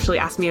mom actually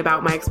asked me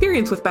about my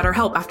experience with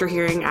BetterHelp after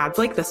hearing ads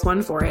like this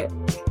one for it.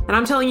 And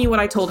I'm telling you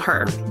what I told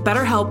her.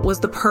 BetterHelp was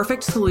the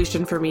perfect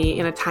solution for me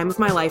in a time of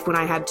my life when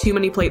I had too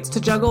many plates to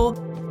juggle,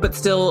 but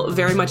still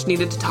very much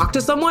needed to talk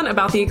to someone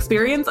about the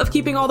experience of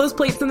keeping all those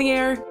plates in the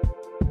air.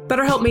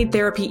 BetterHelp made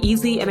therapy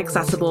easy and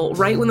accessible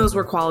right when those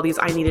were qualities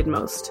I needed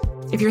most.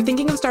 If you're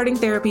thinking of starting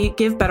therapy,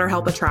 give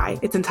BetterHelp a try.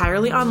 It's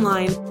entirely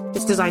online.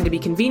 It's designed to be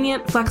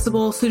convenient,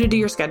 flexible, suited to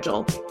your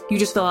schedule. You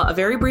just fill out a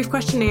very brief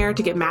questionnaire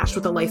to get matched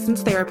with a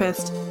licensed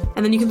therapist,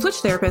 and then you can switch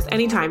therapists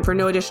anytime for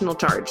no additional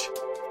charge.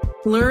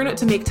 Learn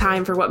to make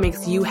time for what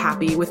makes you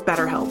happy with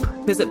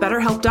BetterHelp. Visit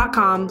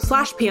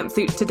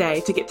BetterHelp.com/pantsuit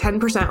today to get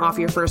 10% off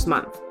your first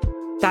month.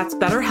 That's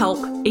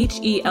BetterHelp,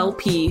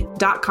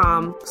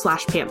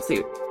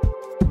 HELP.com/pantsuit.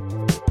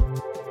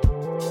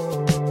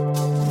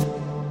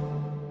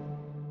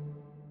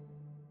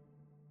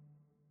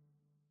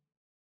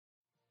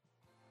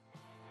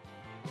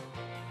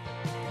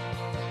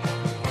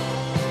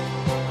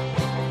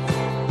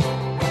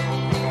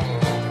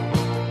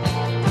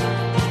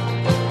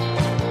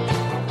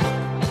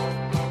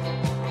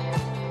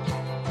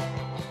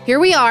 Here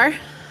we are.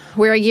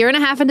 We're a year and a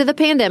half into the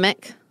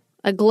pandemic.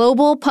 A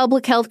global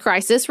public health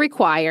crisis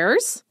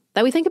requires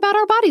that we think about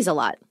our bodies a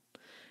lot.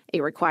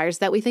 It requires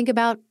that we think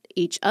about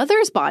each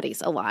other's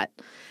bodies a lot.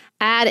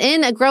 Add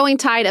in a growing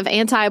tide of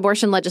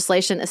anti-abortion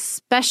legislation,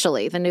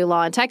 especially the new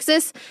law in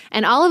Texas,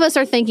 and all of us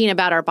are thinking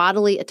about our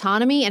bodily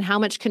autonomy and how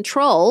much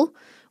control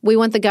we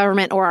want the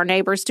government or our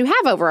neighbors to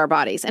have over our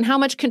bodies and how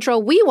much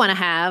control we want to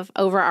have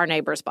over our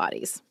neighbors'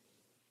 bodies.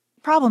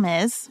 Problem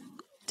is,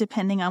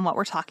 depending on what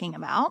we're talking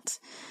about,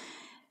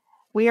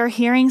 we are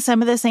hearing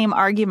some of the same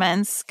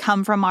arguments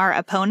come from our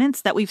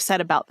opponents that we've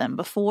said about them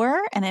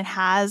before, and it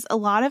has a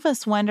lot of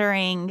us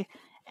wondering,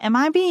 Am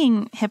I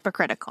being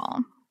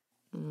hypocritical?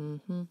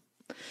 Mm-hmm.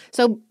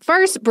 So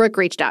first, Brooke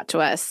reached out to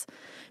us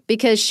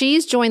because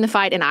she's joined the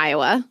fight in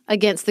Iowa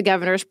against the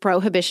governor's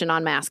prohibition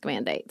on mask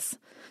mandates.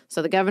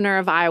 So the governor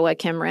of Iowa,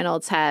 Kim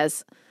Reynolds,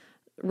 has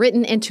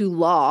written into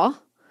law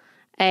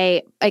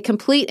a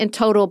complete and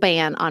total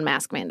ban on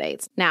mask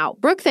mandates. Now,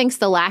 Brooke thinks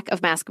the lack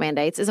of mask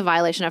mandates is a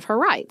violation of her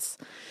rights.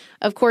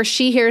 Of course,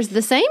 she hears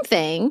the same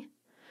thing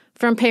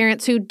from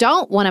parents who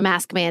don't want a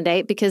mask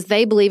mandate because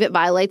they believe it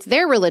violates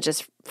their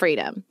religious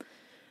freedom.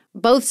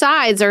 Both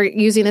sides are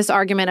using this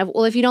argument of,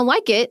 well, if you don't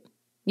like it,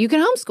 you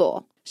can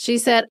homeschool. She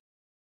said,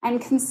 I'm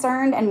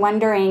concerned and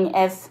wondering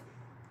if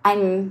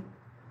I'm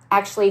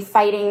actually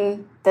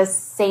fighting the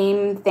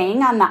same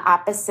thing on the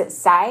opposite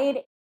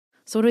side.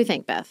 So what do we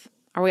think, Beth?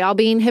 Are we all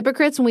being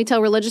hypocrites when we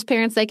tell religious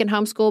parents they can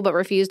homeschool but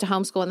refuse to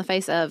homeschool in the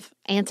face of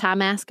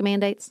anti-mask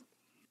mandates?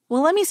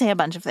 Well, let me say a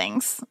bunch of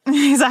things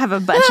because I have a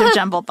bunch of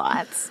jumbled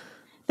thoughts.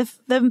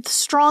 The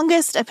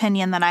strongest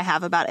opinion that I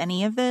have about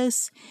any of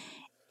this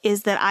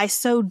is that I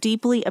so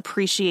deeply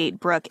appreciate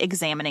Brooke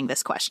examining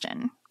this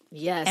question.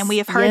 Yes. And we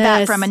have heard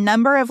that from a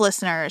number of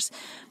listeners.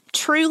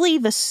 Truly,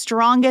 the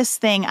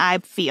strongest thing I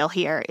feel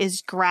here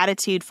is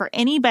gratitude for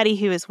anybody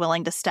who is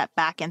willing to step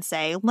back and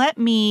say, let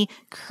me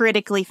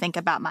critically think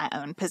about my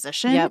own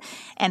position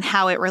and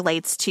how it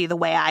relates to the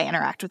way I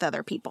interact with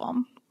other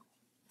people.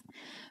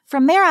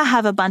 From there, I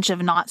have a bunch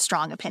of not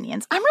strong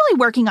opinions. I'm really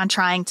working on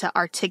trying to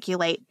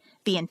articulate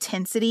the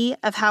intensity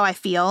of how I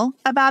feel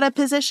about a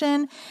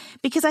position,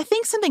 because I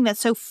think something that's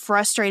so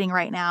frustrating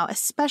right now,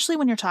 especially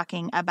when you're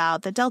talking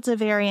about the Delta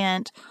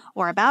variant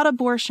or about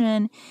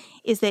abortion,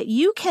 is that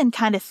you can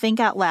kind of think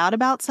out loud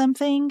about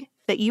something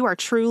that you are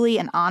truly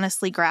and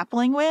honestly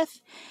grappling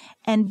with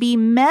and be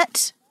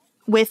met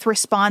with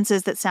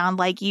responses that sound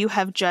like you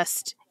have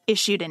just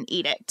issued an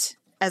edict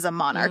as a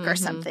monarch or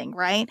something,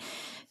 right?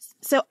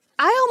 So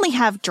I only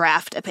have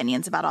draft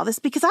opinions about all this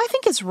because I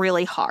think it's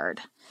really hard.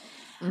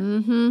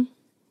 Mm-hmm.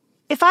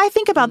 If I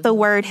think about the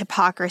word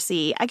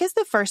hypocrisy, I guess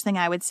the first thing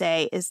I would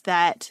say is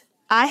that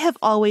I have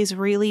always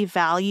really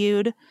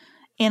valued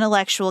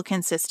intellectual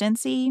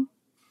consistency,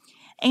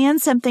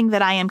 and something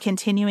that I am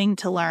continuing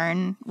to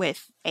learn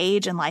with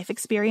age and life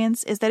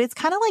experience is that it's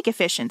kind of like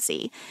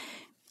efficiency.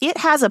 It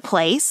has a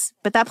place,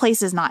 but that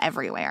place is not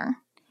everywhere.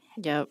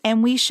 Yep.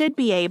 And we should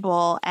be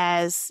able,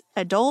 as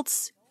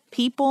adults,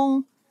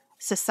 people,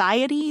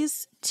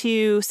 societies,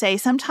 to say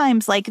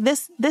sometimes like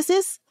this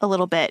is a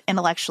little bit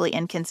intellectually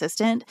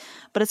inconsistent,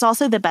 but it's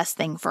also the best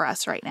thing for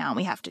us right now and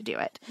we have to do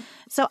it.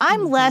 So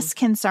I'm less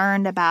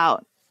concerned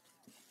about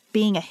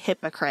being a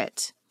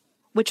hypocrite,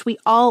 which we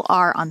all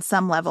are on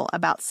some level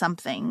about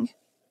something,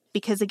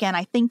 because again,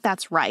 I think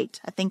that's right.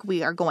 I think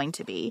we are going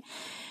to be.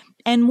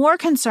 And more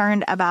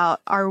concerned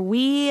about, are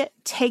we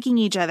taking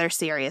each other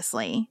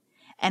seriously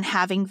and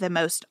having the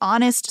most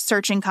honest,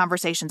 searching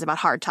conversations about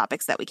hard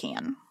topics that we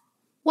can?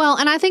 Well,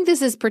 and I think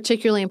this is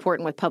particularly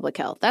important with public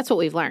health. That's what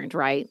we've learned,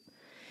 right?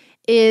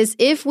 Is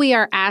if we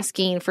are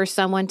asking for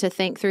someone to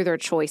think through their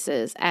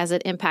choices as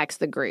it impacts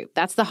the group.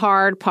 That's the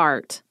hard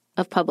part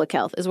of public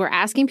health, is we're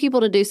asking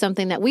people to do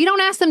something that we don't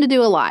ask them to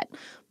do a lot.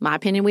 My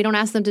opinion, we don't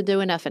ask them to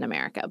do enough in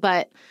America,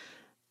 but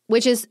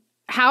which is,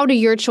 how do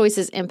your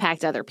choices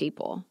impact other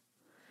people?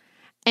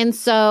 And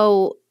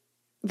so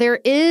there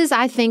is,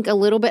 I think, a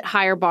little bit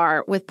higher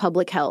bar with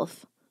public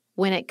health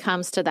when it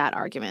comes to that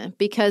argument,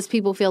 because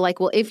people feel like,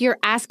 well, if you're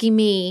asking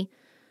me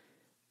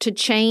to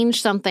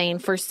change something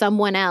for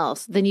someone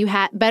else, then you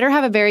better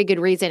have a very good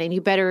reason, and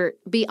you better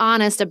be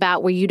honest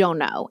about where you don't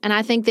know. And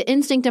I think the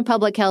instinct in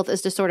public health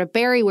is to sort of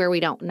bury where we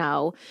don't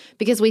know,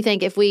 because we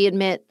think if we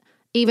admit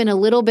even a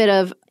little bit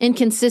of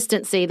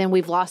inconsistency, then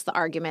we've lost the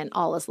argument,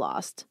 all is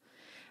lost.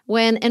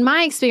 When, in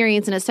my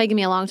experience, and it's taken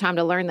me a long time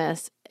to learn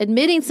this,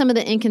 admitting some of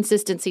the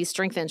inconsistencies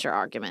strengthens your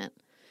argument.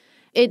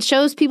 It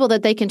shows people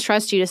that they can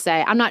trust you to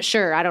say, I'm not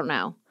sure, I don't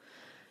know.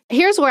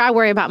 Here's where I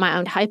worry about my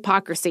own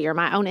hypocrisy or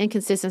my own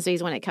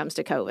inconsistencies when it comes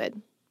to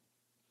COVID.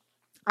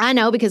 I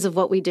know, because of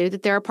what we do,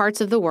 that there are parts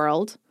of the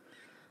world,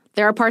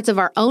 there are parts of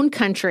our own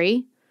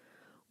country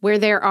where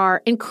there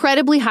are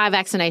incredibly high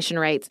vaccination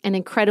rates and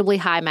incredibly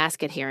high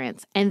mask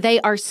adherence, and they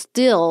are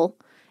still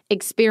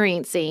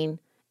experiencing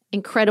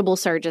incredible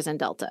surges in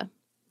Delta.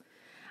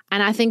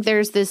 And I think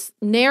there's this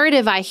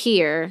narrative I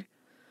hear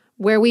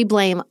where we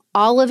blame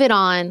all of it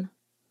on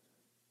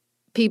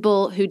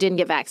people who didn't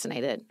get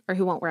vaccinated or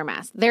who won't wear a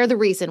mask. They're the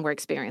reason we're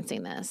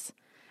experiencing this.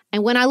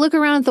 And when I look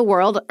around the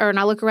world, or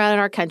I look around at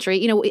our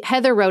country,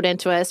 Heather wrote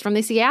into us from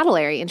the Seattle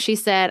area, and she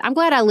said, I'm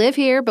glad I live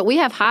here, but we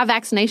have high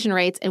vaccination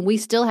rates and we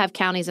still have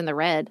counties in the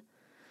red.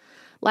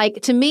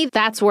 Like, to me,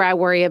 that's where I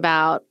worry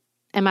about,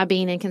 am I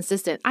being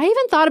inconsistent? I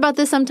even thought about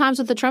this sometimes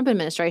with the Trump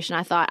administration.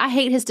 I thought, I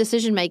hate his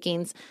decision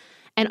makings.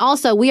 And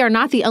also, we are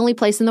not the only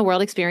place in the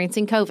world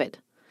experiencing COVID.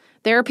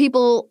 There are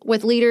people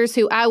with leaders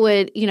who I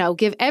would,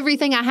 give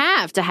everything I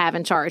have to have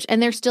in charge,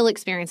 and they're still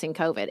experiencing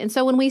COVID. And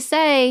so when we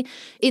say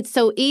it's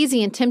so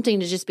easy and tempting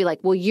to just be like,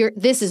 well,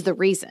 this is the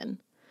reason,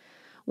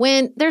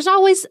 when there's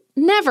always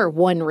never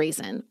one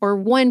reason or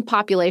one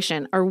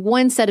population or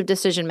one set of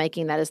decision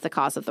making that is the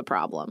cause of the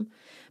problem.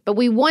 But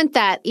we want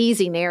that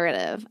easy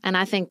narrative. And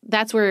I think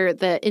that's where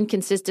the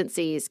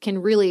inconsistencies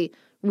can really,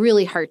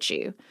 really hurt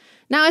you.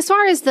 Now, as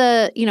far as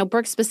the,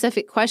 Brooke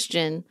specific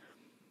question,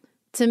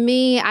 to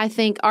me, I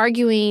think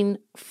arguing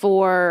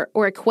for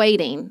or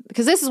equating,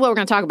 because this is what we're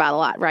going to talk about a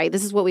lot, right?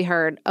 This is what we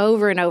heard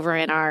over and over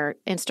in our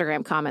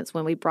Instagram comments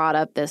when we brought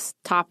up this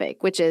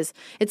topic, which is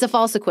it's a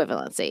false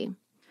equivalency.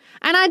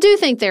 And I do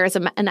think there is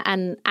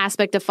an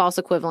aspect of false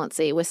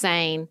equivalency with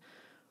saying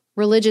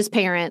religious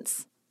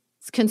parents'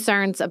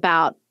 concerns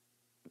about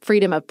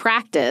freedom of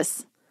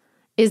practice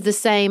is the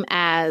same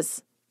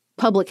as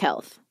public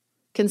health,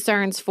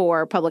 concerns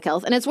for public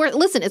health. And it's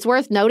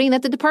worth noting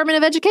that the Department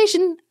of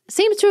Education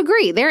seems to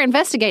agree. They're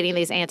investigating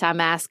these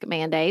anti-mask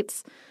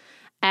mandates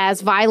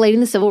as violating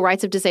the civil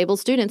rights of disabled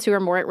students who are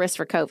more at risk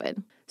for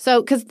COVID.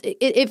 So, because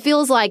it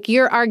feels like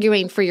you're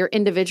arguing for your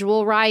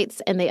individual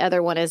rights and the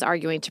other one is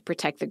arguing to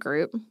protect the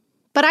group.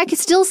 But I can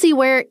still see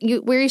where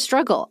you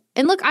struggle.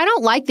 And look, I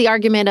don't like the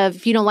argument of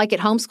if you don't like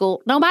it, homeschool,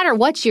 no matter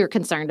what you're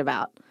concerned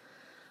about.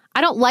 I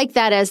don't like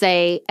that as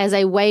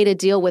a way to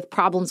deal with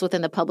problems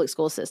within the public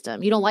school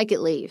system. You don't like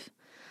it, leave.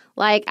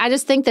 Like, I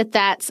just think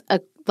that's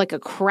a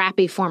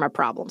crappy form of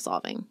problem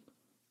solving.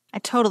 I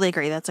totally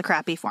agree. That's a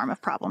crappy form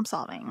of problem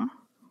solving.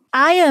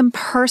 I am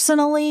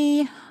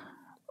personally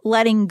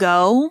letting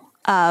go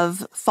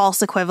of false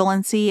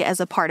equivalency as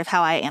a part of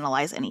how I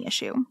analyze any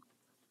issue.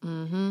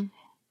 Mm-hmm.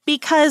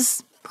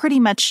 Because pretty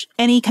much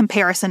any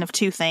comparison of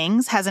two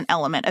things has an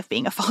element of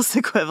being a false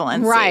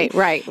equivalency.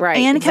 Right.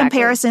 And exactly.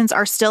 Comparisons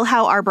are still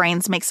how our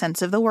brains make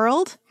sense of the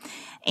world.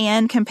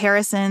 And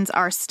comparisons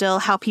are still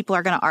how people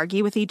are going to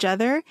argue with each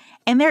other.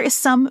 And there is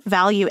some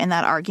value in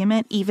that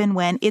argument, even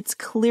when it's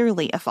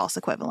clearly a false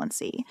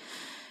equivalency.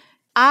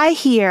 I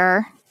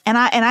hear, and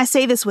I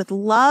say this with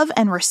love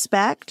and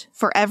respect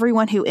for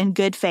everyone who in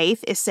good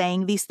faith is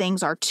saying these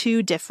things are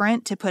too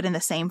different to put in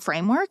the same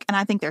framework. And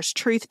I think there's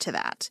truth to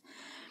that.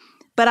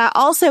 But I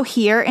also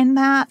hear in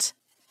that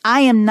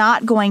I am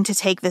not going to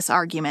take this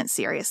argument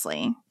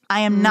seriously.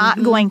 I am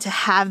not going to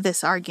have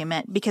this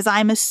argument because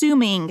I'm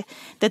assuming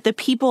that the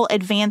people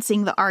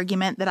advancing the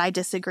argument that I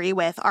disagree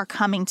with are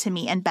coming to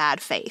me in bad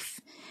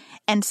faith.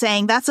 And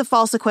saying that's a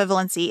false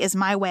equivalency is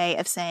my way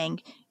of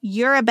saying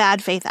you're a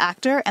bad faith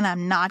actor and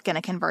I'm not going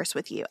to converse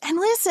with you. And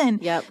listen,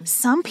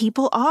 Some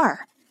people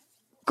are.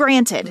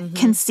 Granted,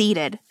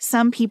 conceded,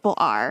 some people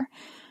are.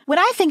 When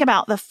I think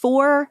about the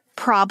 4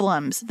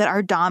 problems that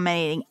are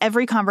dominating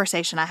every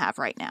conversation I have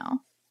right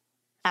now,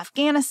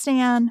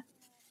 Afghanistan,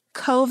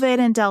 COVID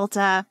and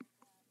Delta,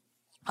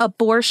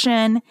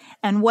 abortion,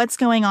 and what's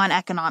going on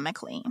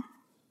economically.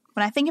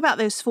 When I think about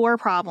those 4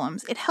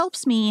 problems, it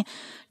helps me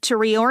to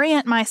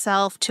reorient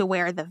myself to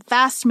where the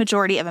vast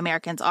majority of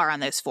Americans are on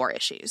those 4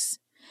 issues.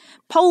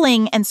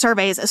 Polling and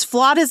surveys, as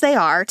flawed as they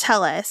are,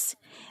 tell us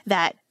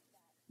that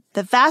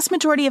the vast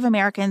majority of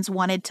Americans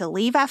wanted to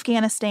leave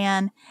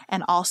Afghanistan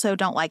and also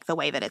don't like the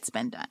way that it's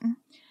been done.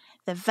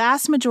 The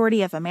vast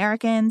majority of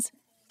Americans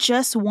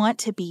just want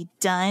to be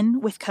done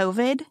with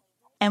COVID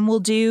and will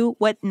do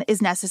what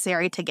is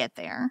necessary to get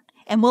there.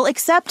 And will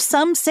accept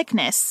some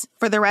sickness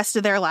for the rest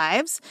of their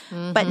lives,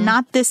 but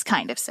not this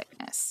kind of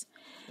sickness.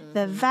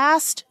 The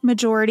vast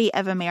majority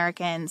of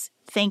Americans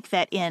think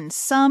that in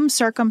some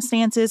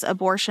circumstances,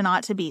 abortion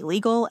ought to be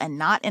legal and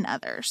not in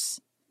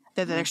others.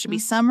 That there should be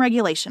some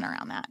regulation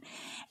around that.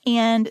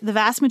 And the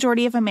vast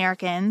majority of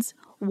Americans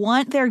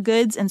want their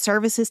goods and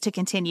services to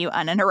continue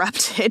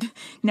uninterrupted,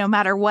 no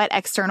matter what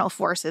external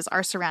forces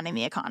are surrounding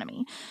the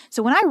economy.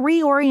 So when I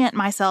reorient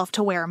myself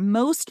to where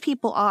most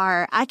people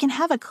are, I can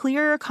have a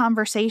clearer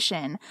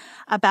conversation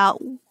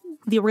about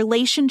the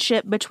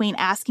relationship between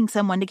asking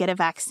someone to get a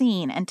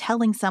vaccine and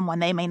telling someone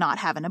they may not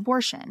have an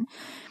abortion.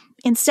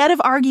 Instead of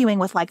arguing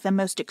with like the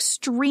most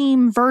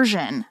extreme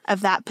version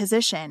of that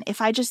position, if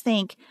I just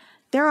think,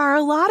 there are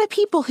a lot of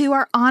people who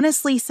are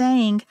honestly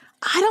saying,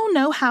 I don't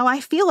know how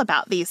I feel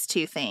about these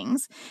 2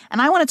 things.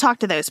 And I want to talk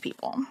to those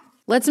people.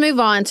 Let's move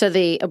on to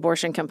the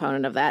abortion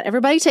component of that.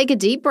 Everybody take a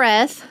deep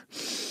breath.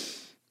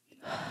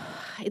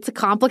 It's a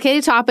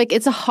complicated topic.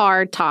 It's a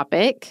hard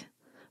topic,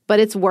 but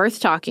it's worth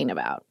talking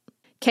about.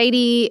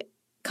 Katie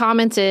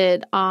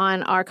commented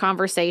on our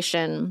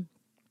conversation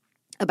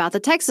about the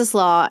Texas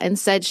law and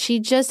said she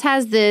just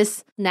has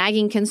this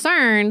nagging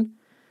concern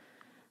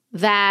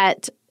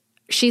that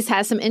she's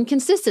had some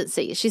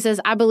inconsistency. She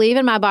says, I believe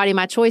in my body,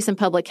 my choice in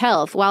public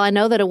health. While I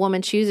know that a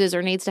woman chooses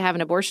or needs to have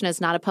an abortion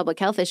is not a public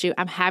health issue,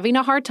 I'm having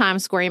a hard time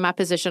squaring my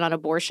position on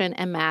abortion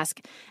and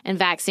mask and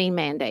vaccine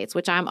mandates,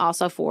 which I'm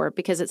also for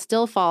because it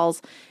still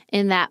falls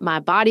in that my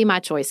body, my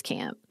choice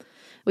camp.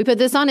 We put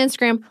this on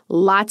Instagram,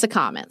 lots of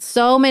comments,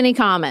 so many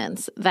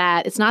comments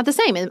that it's not the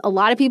same. And a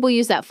lot of people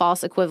use that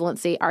false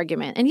equivalency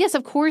argument. And yes,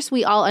 of course,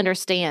 we all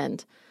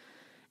understand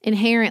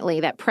inherently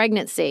that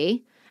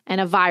pregnancy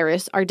and a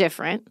virus are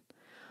different.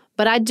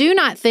 But I do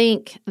not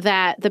think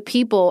that the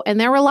people, and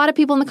there were a lot of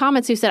people in the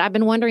comments who said, I've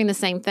been wondering the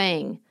same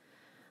thing,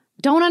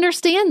 don't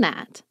understand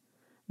that.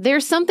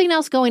 There's something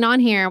else going on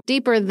here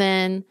deeper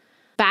than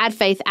bad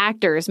faith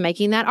actors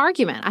making that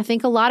argument. I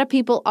think a lot of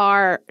people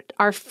are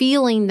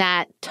feeling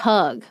that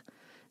tug,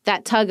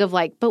 that tug of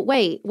like, but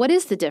wait, what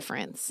is the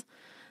difference?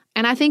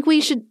 And I think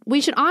we should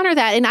honor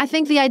that. And I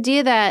think the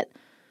idea that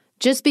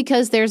just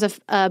because there's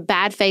a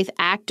bad faith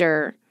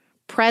actor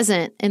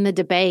present in the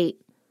debate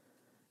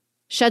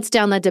shuts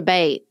down the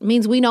debate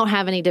means we don't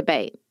have any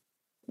debate.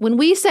 When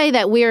we say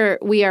that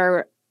we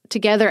are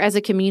together as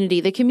a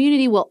community, the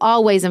community will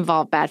always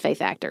involve bad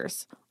faith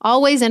actors,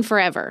 always and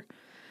forever.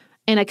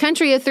 In a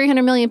country of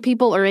 300 million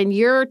people, or in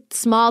your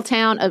small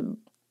town of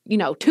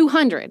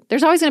 200,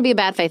 there's always going to be a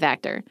bad faith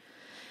actor.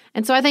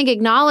 And so I think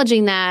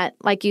acknowledging that,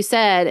 like you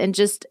said, and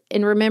just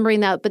in remembering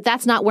that, but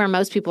that's not where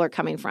most people are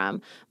coming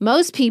from.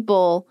 Most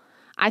people,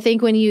 I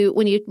think when you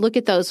look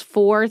at those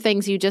 4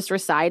 things you just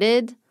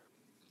recited,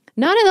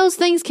 none of those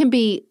things can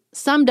be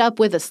summed up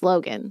with a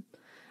slogan.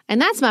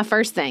 And that's my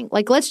first thing.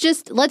 Like, let's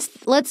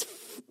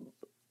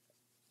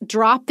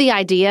drop the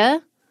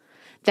idea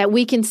that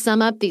we can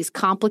sum up these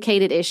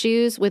complicated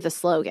issues with a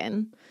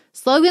slogan.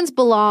 Slogans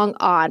belong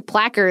on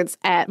placards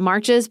at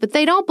marches, but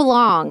they don't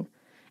belong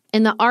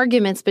in the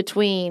arguments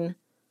between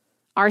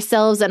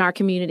ourselves and our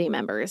community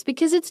members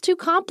because it's too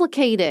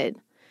complicated.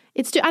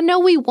 I know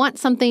we want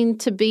something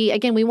to be,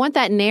 again, we want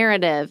that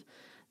narrative,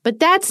 but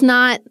that's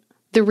not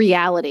the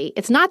reality.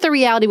 It's not the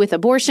reality with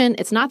abortion.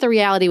 It's not the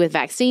reality with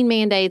vaccine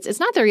mandates. It's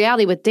not the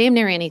reality with damn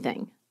near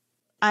anything.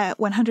 I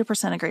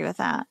 100% agree with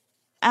that.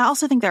 I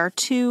also think there are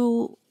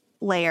 2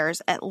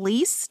 layers at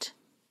least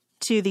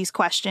to these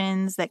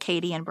questions that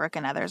Katie and Brooke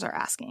and others are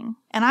asking.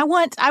 And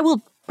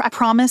I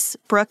promise,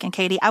 Brooke and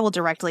Katie, I will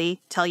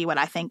directly tell you what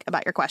I think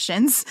about your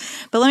questions.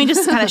 But let me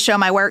just kind of show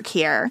my work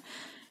here.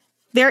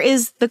 There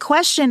is the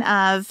question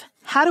of,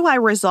 how do I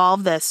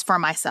resolve this for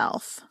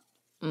myself?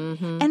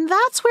 Mm-hmm. And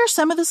that's where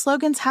some of the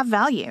slogans have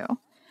value.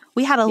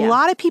 We had a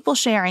lot of people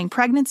sharing,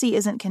 pregnancy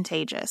isn't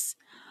contagious.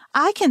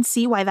 I can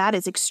see why that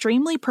is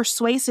extremely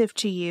persuasive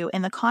to you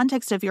in the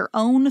context of your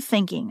own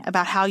thinking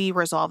about how you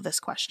resolve this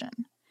question.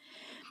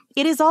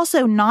 It is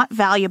also not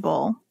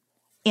valuable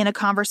in a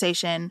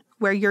conversation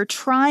where you're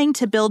trying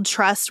to build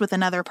trust with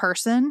another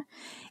person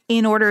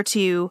in order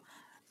to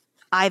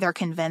either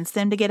convince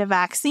them to get a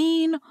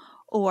vaccine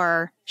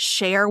or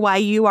share why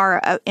you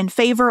are in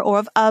favor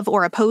of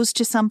or opposed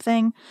to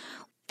something.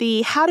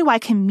 The how do I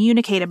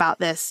communicate about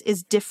this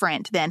is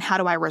different than how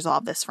do I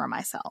resolve this for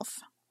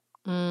myself.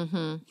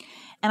 Mm-hmm.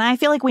 And I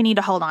feel like we need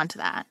to hold on to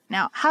that.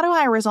 Now, how do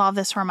I resolve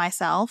this for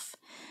myself?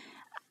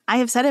 I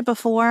have said it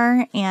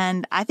before,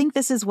 and I think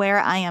this is where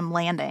I am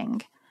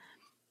landing.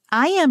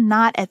 I am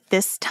not at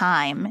this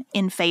time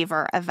in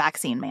favor of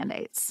vaccine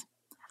mandates.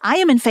 I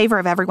am in favor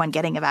of everyone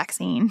getting a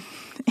vaccine.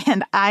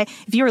 And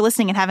if you are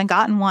listening and haven't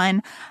gotten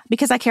one,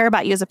 because I care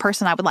about you as a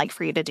person, I would like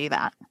for you to do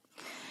that.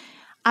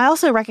 I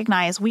also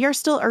recognize we are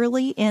still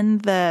early in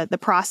the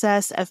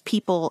process of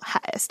people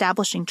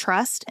establishing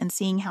trust and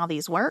seeing how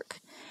these work.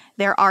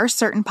 There are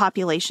certain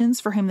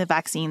populations for whom the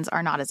vaccines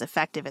are not as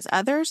effective as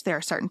others. There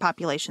are certain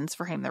populations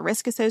for whom the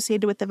risk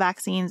associated with the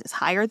vaccines is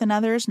higher than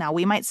others. Now,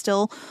 we might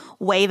still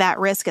weigh that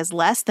risk as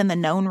less than the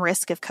known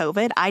risk of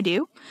COVID. I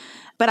do.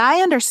 But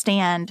I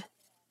understand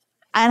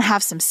and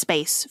have some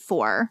space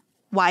for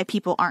why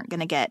people aren't going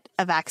to get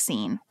a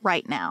vaccine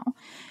right now.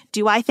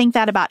 Do I think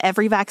that about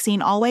every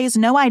vaccine always?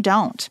 No, I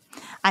don't.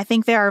 I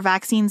think there are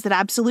vaccines that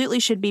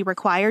absolutely should be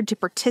required to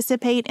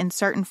participate in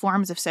certain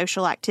forms of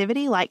social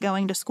activity, like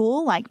going to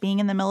school, like being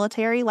in the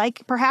military,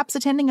 like perhaps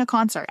attending a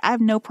concert. I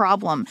have no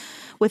problem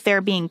with there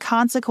being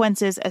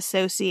consequences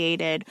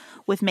associated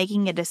with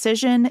making a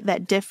decision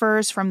that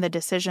differs from the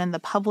decision the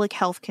public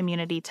health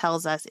community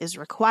tells us is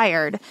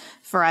required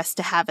for us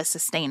to have a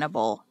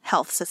sustainable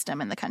health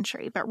system in the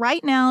country. But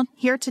right now,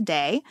 here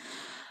today,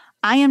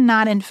 I am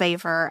not in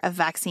favor of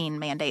vaccine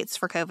mandates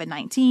for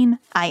COVID-19.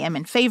 I am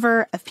in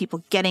favor of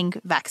people getting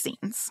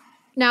vaccines.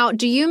 Now,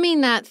 do you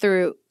mean that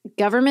through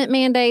government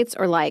mandates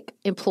or like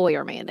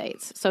employer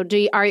mandates? So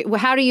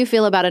how do you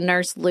feel about a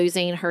nurse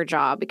losing her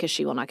job because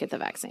she will not get the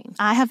vaccine?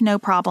 I have no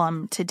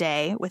problem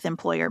today with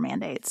employer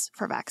mandates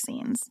for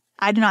vaccines.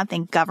 I do not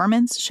think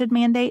governments should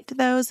mandate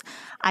those.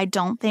 I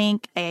don't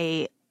think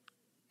a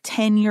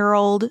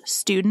 10-year-old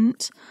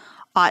student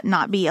ought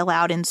not be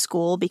allowed in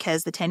school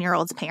because the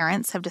 10-year-old's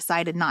parents have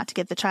decided not to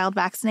get the child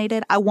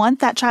vaccinated. I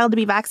want that child to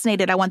be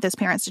vaccinated. I want those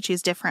parents to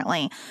choose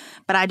differently.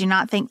 But I do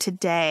not think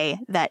today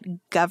that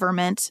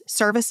government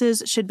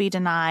services should be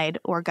denied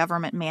or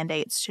government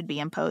mandates should be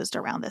imposed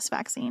around this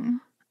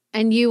vaccine.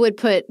 And you would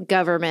put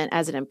government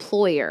as an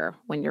employer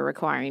when you're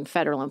requiring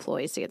federal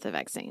employees to get the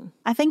vaccine?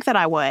 I think that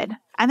I would.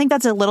 I think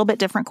that's a little bit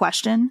different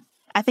question.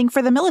 I think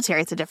for the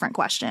military, it's a different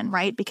question,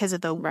 right? Because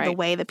of the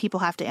way that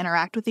people have to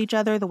interact with each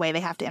other, the way they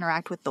have to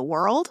interact with the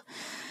world.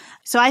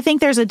 So I think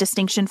there's a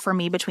distinction for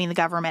me between the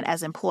government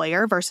as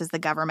employer versus the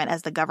government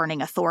as the governing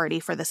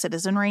authority for the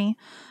citizenry.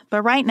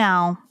 But right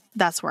now,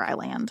 that's where I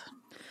land.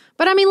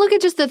 But I mean, look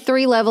at just the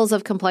 3 levels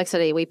of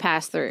complexity we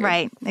pass through.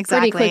 Right,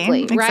 exactly. Pretty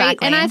quickly, right?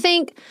 And I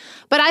think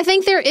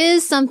there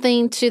is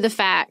something to the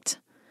fact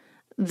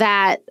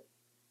that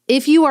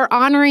if you are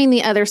honoring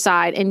the other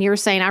side and you're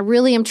saying, I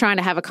really am trying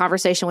to have a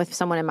conversation with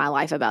someone in my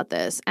life about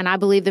this, and I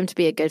believe them to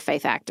be a good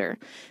faith actor,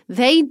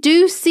 they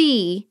do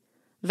see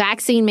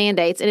vaccine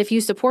mandates, and if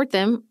you support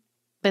them,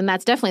 then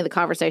that's definitely the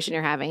conversation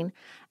you're having,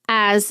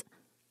 as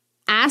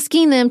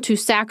asking them to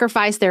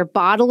sacrifice their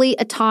bodily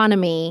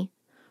autonomy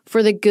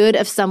for the good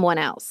of someone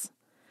else.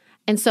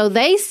 And so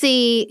they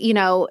see,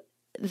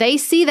 they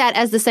see that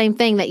as the same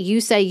thing that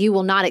you say you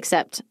will not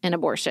accept an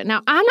abortion.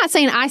 Now, I'm not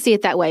saying I see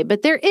it that way,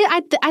 but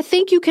I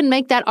think you can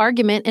make that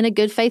argument in a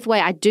good faith way.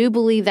 I do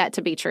believe that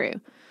to be true.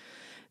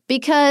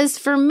 Because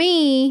for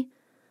me,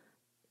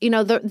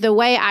 the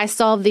way I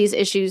solve these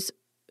issues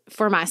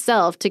for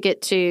myself, to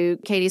get to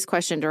Katie's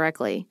question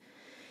directly,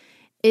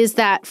 is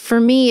that for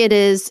me, it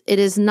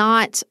is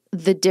not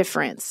the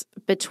difference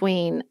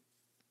between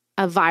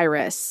a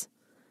virus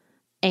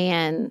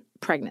and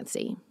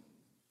pregnancy.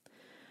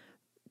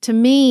 To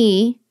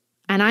me,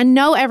 and I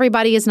know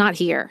everybody is not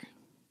here,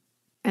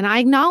 and I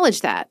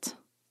acknowledge that.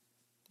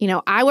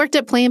 I worked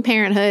at Planned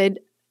Parenthood.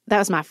 That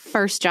was my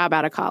first job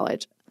out of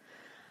college.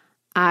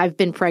 I've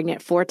been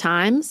pregnant 4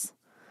 times.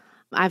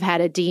 I've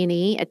had a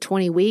D&E at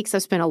 20 weeks.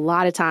 I've spent a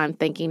lot of time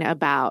thinking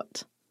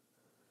about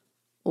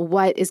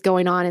what is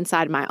going on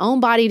inside my own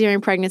body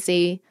during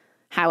pregnancy,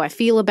 how I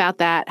feel about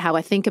that, how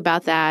I think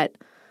about that,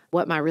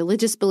 what my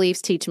religious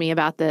beliefs teach me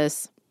about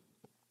this.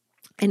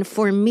 And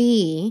for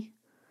me,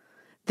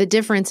 the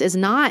difference is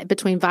not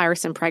between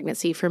virus and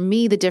pregnancy. For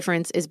me, the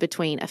difference is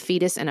between a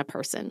fetus and a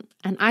person.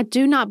 And I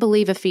do not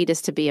believe a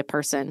fetus to be a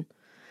person.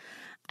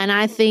 And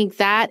I think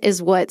that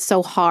is what's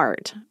so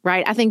hard,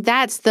 right? I think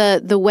that's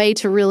the way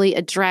to really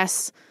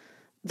address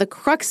the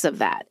crux of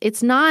that.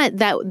 It's not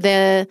that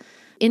the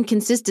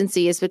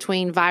inconsistency is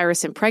between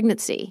virus and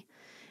pregnancy.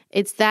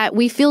 It's that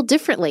we feel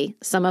differently.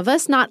 Some of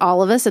us, not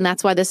all of us, and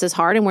that's why this is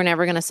hard and we're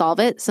never going to solve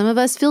it. Some of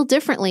us feel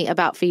differently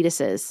about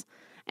fetuses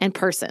and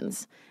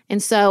persons.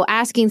 And so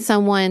asking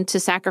someone to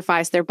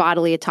sacrifice their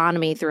bodily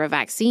autonomy through a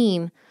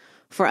vaccine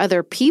for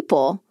other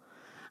people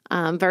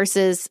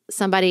versus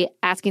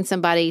asking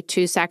somebody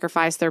to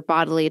sacrifice their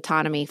bodily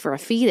autonomy for a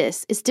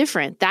fetus is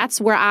different. That's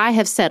where I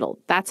have settled.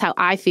 That's how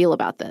I feel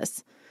about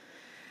this.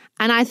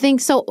 And I think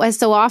as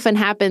so often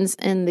happens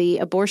in the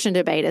abortion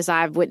debate, as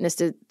I've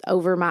witnessed it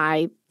over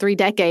my 3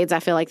 decades, I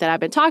feel like that I've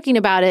been talking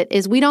about it,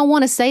 is we don't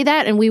want to say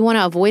that and we want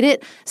to avoid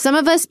it. Some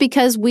of us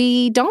because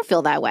we don't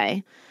feel that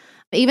way.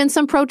 Even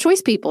some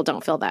pro-choice people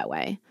don't feel that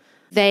way.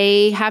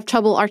 They have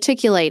trouble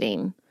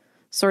articulating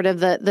sort of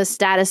the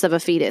status of a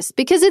fetus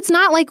because it's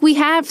not like we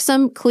have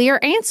some clear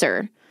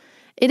answer.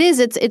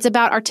 It's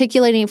about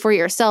articulating it for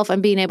yourself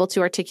and being able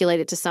to articulate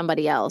it to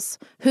somebody else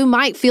who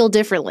might feel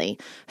differently,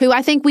 who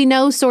I think we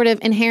know sort of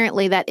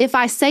inherently that if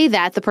I say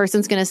that, the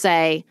person's going to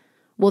say,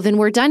 well, then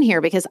we're done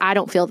here because I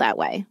don't feel that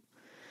way.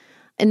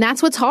 And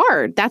that's what's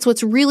hard. That's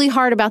what's really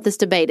hard about this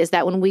debate is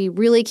that when we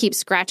really keep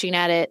scratching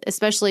at it,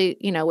 especially,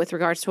 with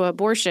regards to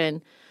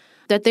abortion,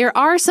 that there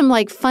are some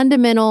like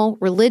fundamental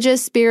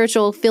religious,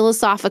 spiritual,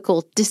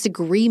 philosophical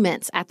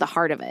disagreements at the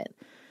heart of it.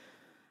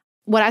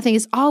 What I think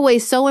is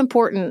always so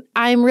important,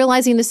 I'm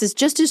realizing this is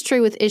just as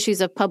true with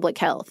issues of public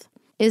health,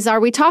 is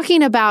are we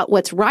talking about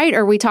what's right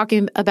or are we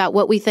talking about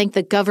what we think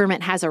the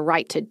government has a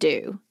right to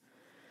do?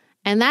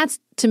 And that's,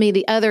 to me,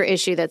 the other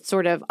issue that's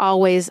sort of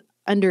always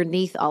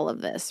underneath all of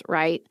this,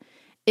 right?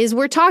 Is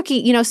we're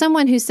talking,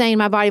 someone who's saying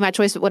my body, my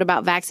choice, but what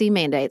about vaccine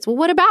mandates? Well,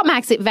 what about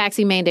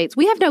vaccine mandates?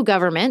 We have no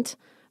government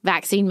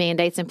vaccine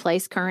mandates in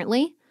place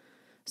currently.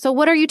 So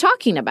what are you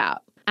talking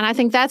about? And I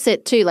think that's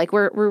it too. Like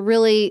we're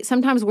really,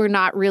 sometimes we're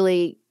not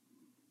really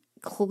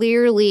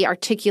clearly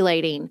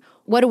articulating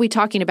what are we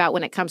talking about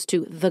when it comes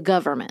to the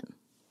government.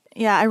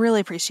 Yeah, I really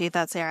appreciate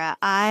that, Sarah.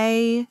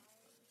 I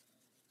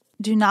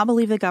do not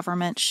believe the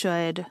government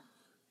should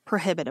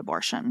prohibit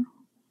abortion.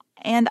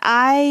 And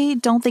I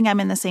don't think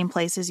I'm in the same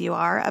place as you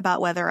are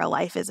about whether a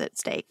life is at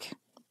stake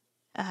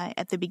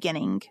at the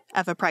beginning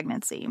of a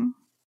pregnancy.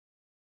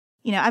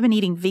 I've been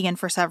eating vegan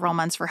for several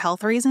months for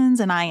health reasons,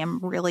 and I am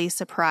really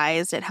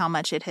surprised at how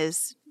much it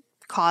has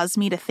caused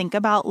me to think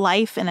about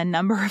life in a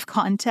number of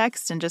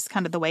contexts and just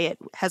kind of the way it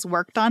has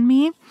worked on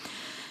me.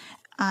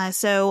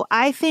 So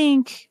I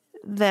think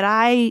that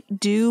I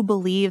do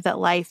believe that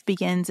life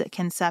begins at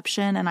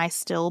conception, and I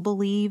still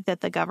believe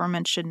that the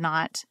government should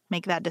not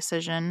make that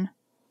decision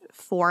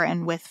for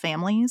and with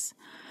families.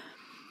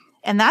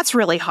 And that's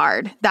really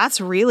hard.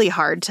 That's really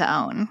hard to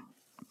own.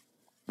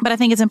 But I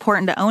think it's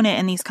important to own it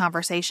in these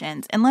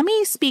conversations. And let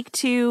me speak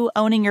to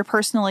owning your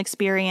personal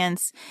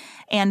experience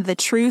and the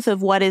truth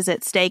of what is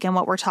at stake and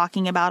what we're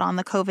talking about on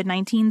the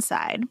COVID-19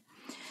 side.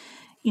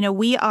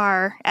 We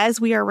are, as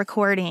we are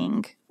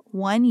recording,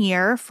 1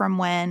 year from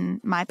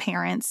when my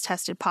parents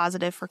tested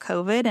positive for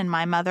COVID, and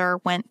my mother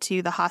went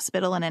to the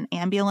hospital in an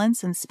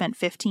ambulance and spent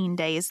 15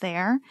 days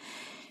there.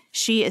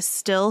 She is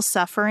still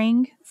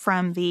suffering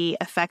from the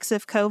effects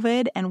of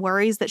COVID and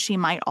worries that she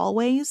might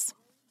always.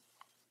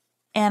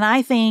 And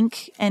I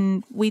think,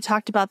 and we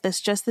talked about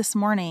this just this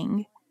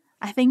morning,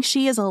 I think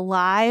she is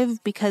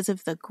alive because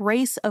of the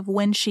grace of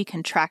when she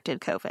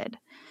contracted COVID,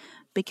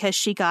 because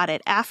she got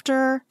it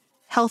after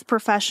health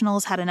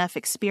professionals had enough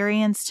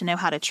experience to know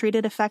how to treat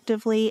it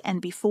effectively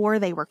and before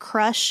they were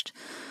crushed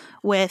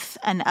with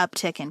an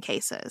uptick in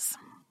cases.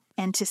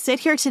 And to sit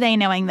here today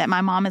knowing that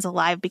my mom is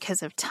alive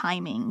because of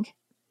timing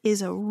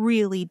is a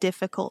really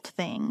difficult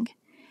thing.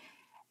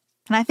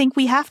 And I think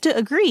we have to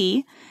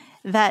agree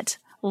that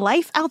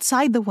life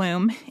outside the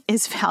womb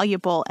is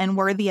valuable and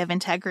worthy of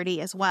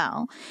integrity as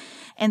well.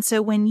 And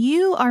so when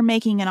you are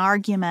making an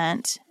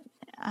argument,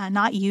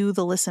 not you,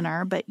 the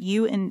listener, but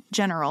you in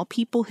general,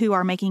 people who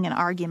are making an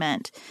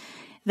argument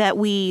that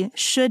we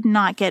should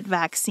not get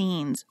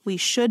vaccines, we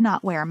should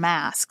not wear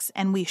masks,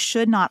 and we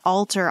should not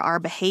alter our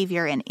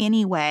behavior in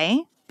any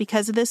way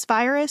because of this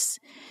virus,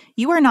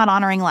 you are not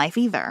honoring life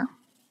either.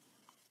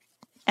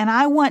 And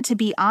I want to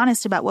be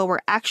honest about what we're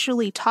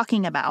actually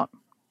talking about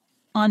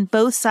on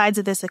both sides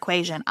of this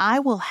equation. I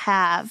will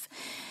have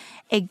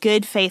a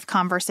good faith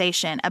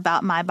conversation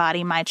about my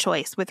body, my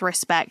choice with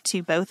respect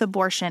to both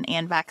abortion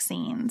and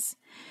vaccines.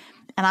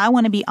 And I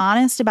want to be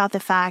honest about the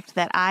fact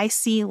that I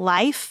see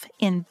life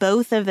in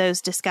both of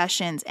those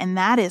discussions, and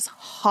that is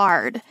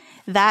hard.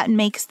 That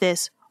makes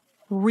this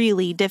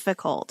really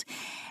difficult.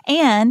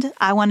 And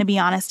I want to be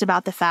honest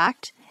about the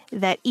fact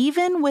that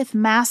even with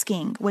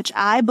masking, which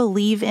I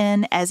believe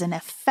in as an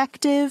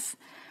effective,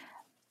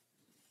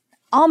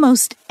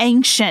 almost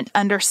ancient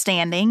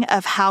understanding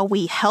of how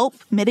we help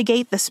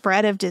mitigate the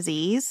spread of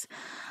disease,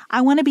 I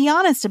want to be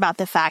honest about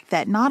the fact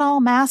that not all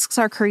masks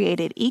are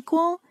created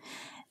equal.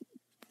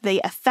 The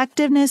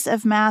effectiveness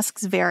of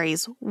masks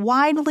varies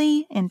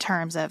widely in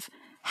terms of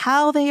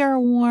how they are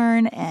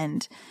worn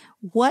and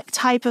what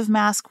type of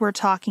mask we're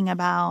talking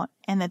about,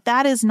 and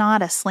that is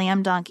not a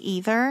slam dunk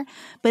either,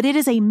 but it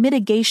is a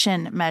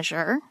mitigation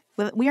measure.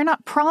 We are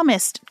not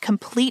promised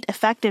complete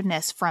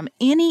effectiveness from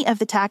any of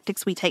the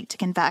tactics we take to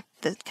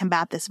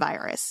combat this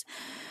virus,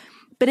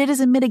 but it is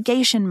a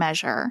mitigation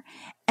measure.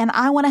 And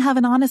I want to have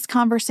an honest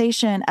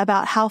conversation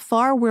about how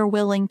far we're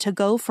willing to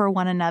go for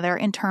one another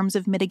in terms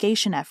of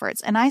mitigation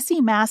efforts. And I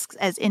see masks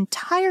as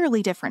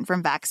entirely different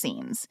from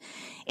vaccines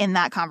in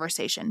that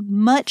conversation.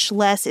 Much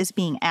less is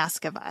being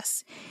asked of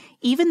us,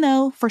 even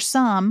though for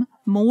some,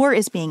 more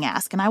is being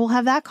asked. And I will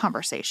have that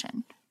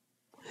conversation.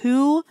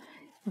 Who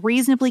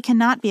reasonably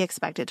cannot be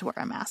expected to wear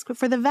a mask? But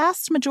for the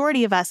vast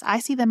majority of us, I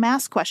see the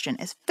mask question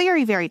as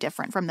very, very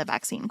different from the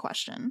vaccine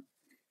question.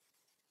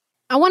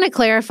 I want to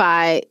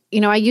clarify,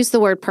 I use the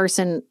word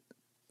person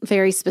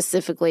very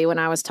specifically when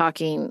I was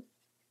talking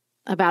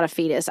about a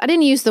fetus. I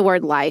didn't use the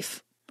word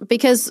life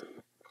because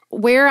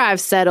where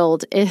I've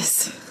settled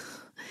is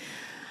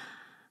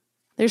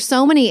there's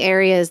so many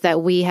areas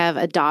that we have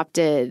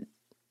adopted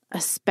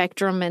a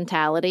spectrum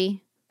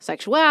mentality,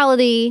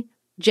 sexuality,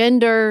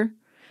 gender,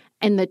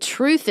 and the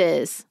truth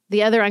is,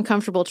 the other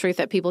uncomfortable truth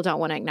that people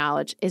don't want to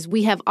acknowledge is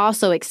we have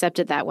also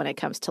accepted that when it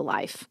comes to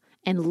life.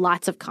 In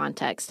lots of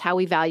context, how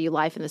we value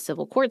life in the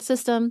civil court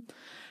system,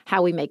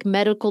 how we make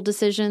medical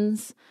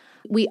decisions.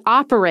 We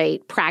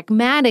operate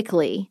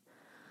pragmatically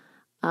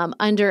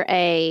under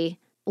a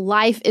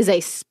life is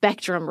a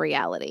spectrum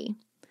reality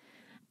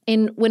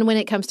when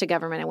it comes to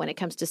government and when it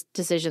comes to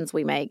decisions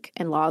we make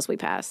and laws we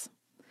pass.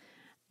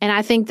 And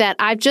I think that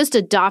I've just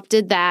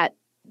adopted that.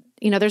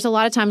 There's a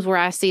lot of times where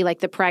I see like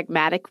the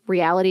pragmatic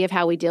reality of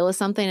how we deal with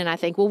something. And I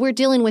think, well, we're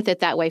dealing with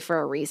it that way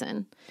for a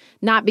reason,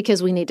 not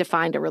because we need to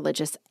find a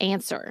religious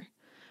answer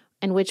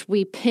in which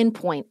we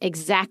pinpoint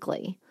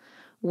exactly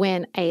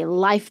when a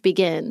life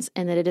begins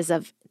and that it is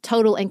of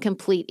total and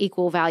complete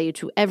equal value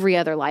to every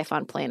other life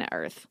on planet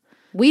Earth.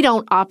 We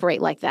don't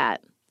operate like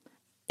that,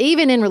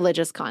 even in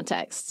religious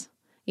contexts.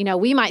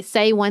 We might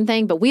say one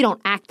thing, but we don't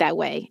act that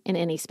way in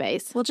any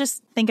space. Well,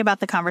 just think about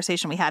the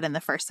conversation we had in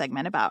the first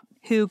segment about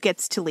who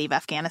gets to leave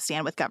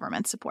Afghanistan with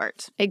government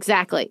support.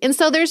 Exactly. And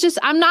so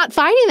I'm not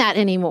fighting that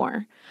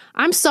anymore.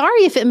 I'm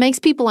sorry if it makes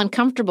people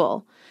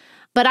uncomfortable,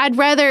 but I'd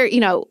rather,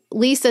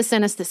 Lisa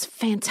sent us this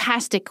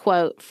fantastic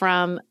quote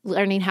from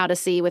Learning How to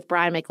See with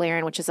Brian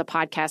McLaren, which is a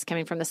podcast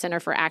coming from the Center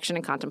for Action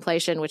and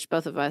Contemplation, which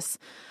both of us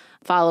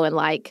follow and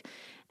like.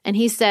 And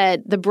he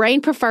said, the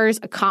brain prefers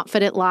a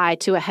confident lie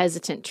to a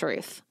hesitant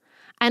truth.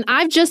 And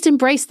I've just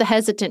embraced the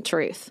hesitant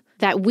truth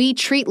that we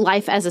treat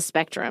life as a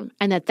spectrum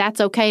and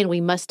that's okay and we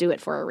must do it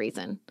for a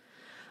reason.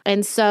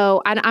 And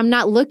so I'm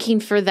not looking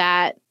for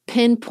that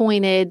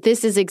pinpointed,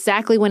 this is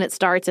exactly when it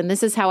starts and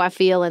this is how I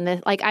feel.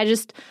 And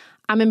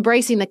I'm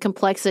embracing the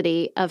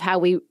complexity of how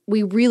we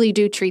really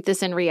do treat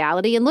this in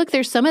reality. And look,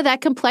 there's some of that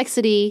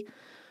complexity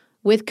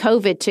with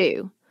COVID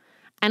too.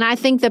 And I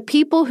think the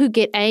people who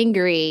get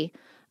angry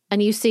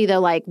and you see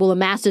the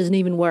mask doesn't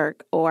even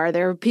work, or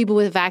there are people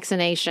with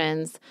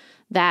vaccinations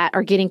that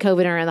are getting COVID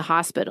and are in the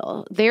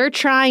hospital. They're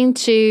trying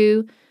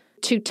to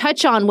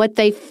touch on what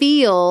they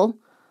feel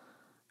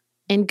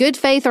in good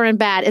faith or in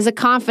bad is a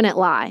confident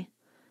lie.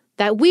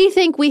 That we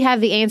think we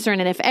have the answer,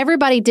 and if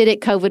everybody did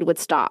it, COVID would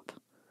stop.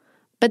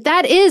 But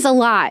that is a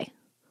lie.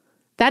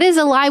 That is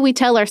a lie we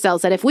tell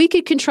ourselves, that if we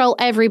could control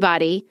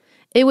everybody,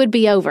 it would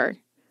be over.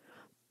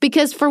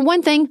 Because for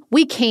one thing,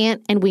 we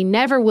can't and we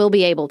never will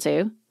be able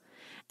to.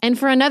 And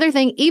for another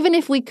thing, even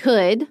if we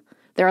could,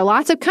 there are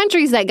lots of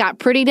countries that got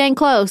pretty dang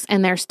close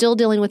and they're still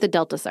dealing with the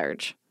Delta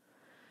surge.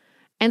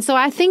 And so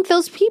I think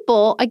those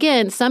people,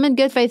 again, some in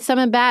good faith, some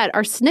in bad,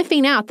 are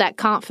sniffing out that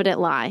confident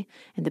lie.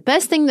 And the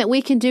best thing that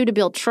we can do to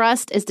build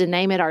trust is to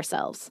name it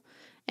ourselves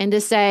and to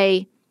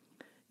say,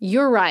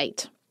 you're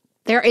right.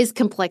 There is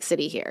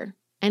complexity here.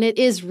 And it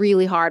is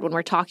really hard when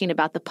we're talking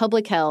about the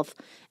public health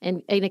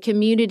and in a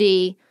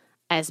community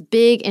as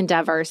big and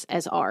diverse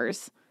as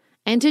ours.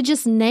 And to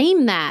just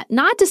name that,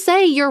 not to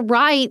say you're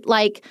right,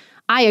 like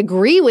I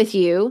agree with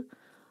you,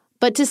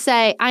 but to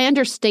say, I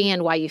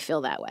understand why you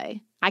feel that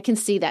way. I can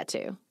see that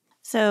too.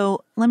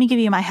 So let me give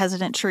you my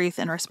hesitant truth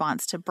in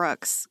response to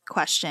Brooke's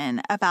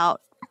question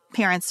about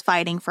parents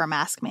fighting for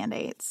mask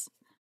mandates.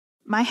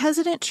 My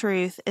hesitant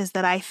truth is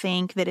that I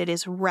think that it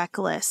is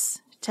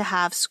reckless to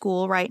have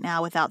school right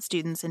now without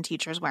students and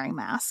teachers wearing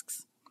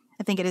masks.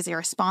 I think it is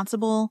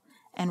irresponsible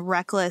and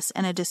reckless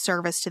and a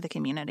disservice to the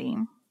community.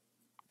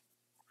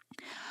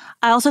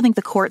 I also think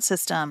the court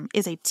system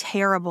is a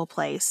terrible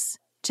place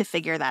to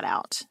figure that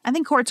out. I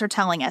think courts are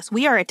telling us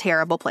we are a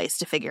terrible place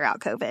to figure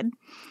out COVID.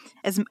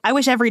 I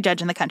wish every judge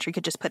in the country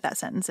could just put that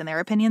sentence in their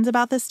opinions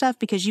about this stuff,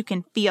 because you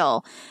can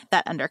feel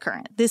that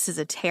undercurrent. This is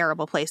a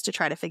terrible place to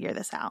try to figure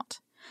this out.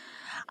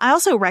 I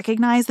also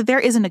recognize that there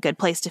isn't a good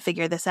place to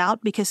figure this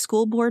out, because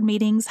school board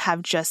meetings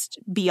have just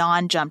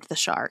beyond jumped the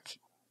shark.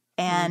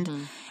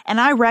 And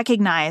I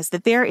recognize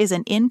that there is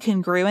an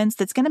incongruence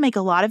that's going to make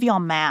a lot of y'all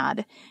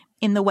mad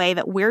in the way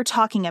that we're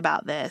talking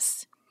about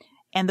this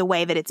and the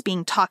way that it's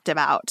being talked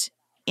about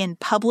in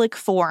public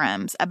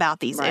forums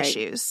about these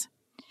issues.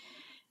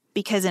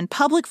 Because in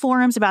public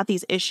forums about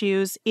these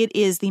issues, it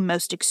is the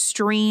most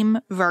extreme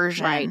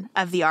version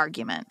of the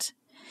argument.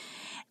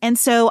 And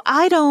so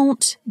I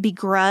don't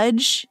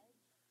begrudge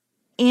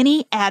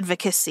any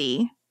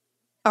advocacy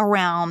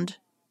around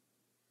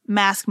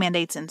mask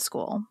mandates in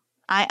school.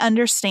 I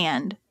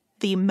understand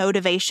the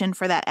motivation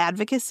for that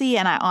advocacy,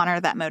 and I honor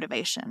that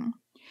motivation.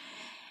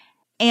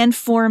 And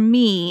for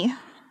me,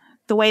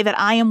 the way that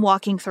I am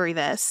walking through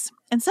this,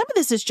 and some of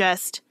this is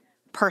just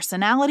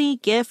personality,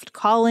 gift,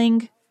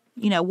 calling,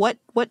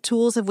 what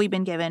tools have we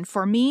been given?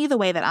 For me, the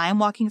way that I am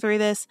walking through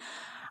this,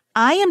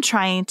 I am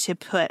trying to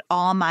put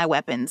all my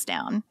weapons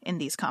down in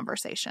these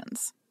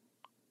conversations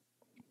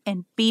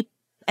and be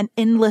an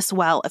endless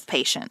well of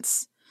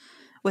patience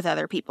with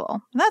other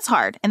people. And that's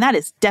hard. And that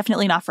is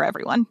definitely not for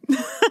everyone.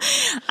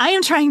 I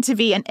am trying to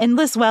be an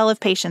endless well of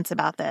patience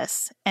about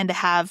this and to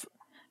have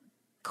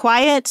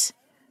quiet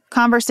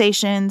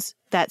conversations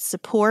that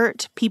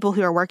support people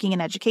who are working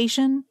in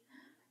education,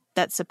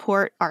 that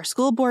support our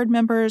school board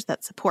members,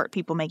 that support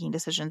people making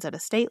decisions at a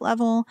state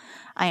level.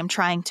 I am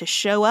trying to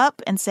show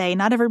up and say,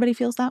 not everybody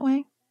feels that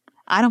way.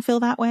 I don't feel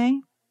that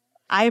way.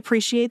 I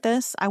appreciate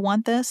this. I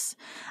want this.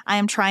 I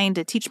am trying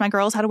to teach my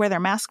girls how to wear their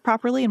mask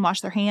properly and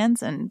wash their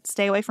hands and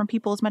stay away from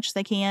people as much as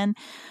they can,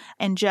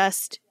 and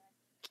just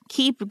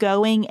keep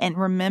going and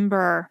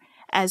remember,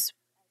 as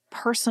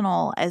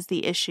personal as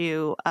the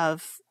issue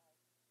of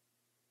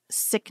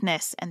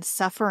sickness and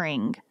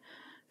suffering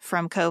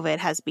from COVID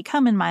has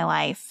become in my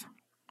life,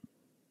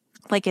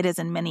 like it is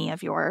in many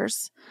of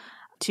yours,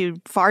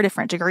 to far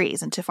different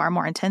degrees and to far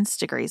more intense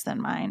degrees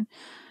than mine,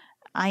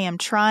 I am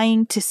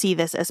trying to see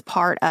this as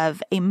part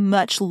of a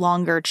much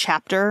longer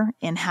chapter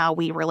in how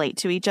we relate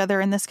to each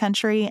other in this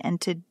country, and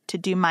to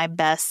do my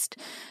best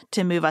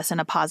to move us in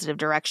a positive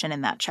direction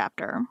in that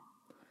chapter.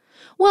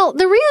 Well,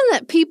 the reason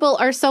that people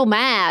are so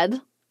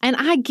mad, and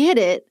I get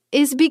it,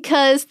 is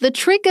because the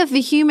trick of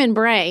the human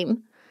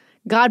brain,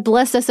 God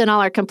bless us in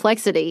all our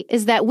complexity,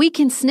 is that we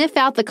can sniff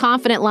out the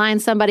confident lie in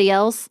somebody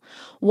else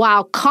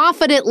while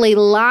confidently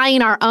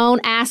lying our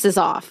own asses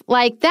off.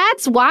 Like,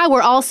 that's why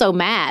we're all so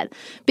mad,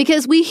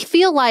 because we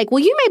feel like,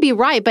 well, you may be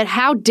right, but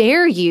how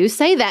dare you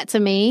say that to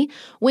me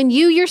when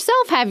you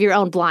yourself have your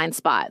own blind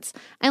spots?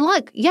 And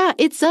look, yeah,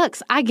 it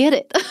sucks. I get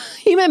it.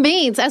 Human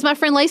beings, as my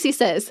friend Lacey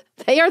says,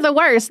 they are the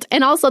worst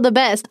and also the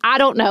best. I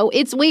don't know.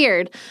 It's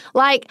weird.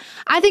 Like,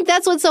 I think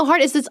that's what's so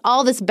hard is it's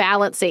all this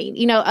balancing.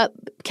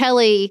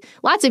 Kelly,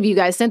 lots of you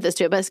guys sent this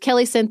to it, but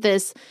Kelly sent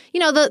this,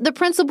 the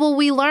principle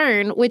we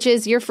learn, which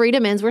is your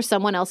freedom ends where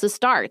someone else's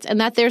starts, and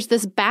that there's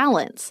this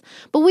balance.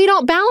 But we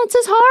don't balance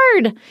as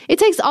hard. It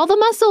takes all the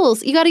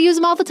muscles. You got to use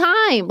them all the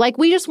time. Like,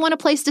 we just want a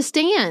place to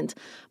stand.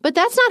 But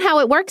that's not how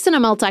it works in a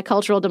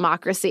multicultural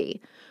democracy.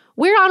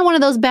 We're on one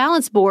of those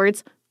balance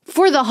boards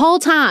for the whole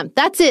time.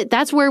 That's it.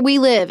 That's where we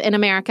live in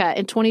America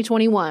in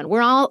 2021.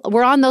 We're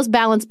on those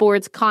balance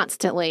boards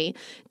constantly,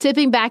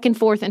 tipping back and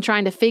forth and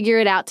trying to figure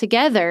it out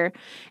together.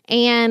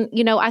 And,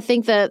 I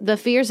think the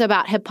fears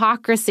about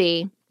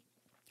hypocrisy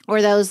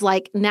or those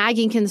like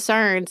nagging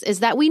concerns is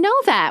that we know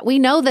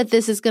that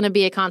this is going to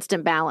be a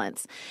constant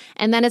balance,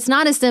 and that it's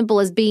not as simple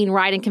as being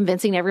right and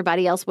convincing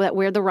everybody else that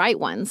we're the right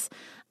ones.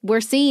 We're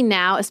seeing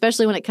now,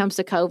 especially when it comes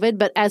to COVID,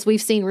 but as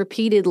we've seen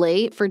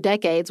repeatedly for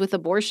decades with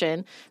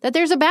abortion, that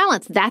there's a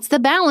balance. That's the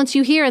balance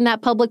you hear in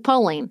that public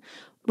polling.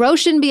 Roe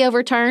shouldn't be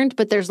overturned,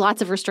 but there's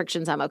lots of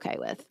restrictions I'm okay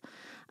with.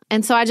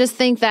 And so I just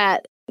think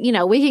that,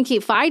 we can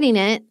keep fighting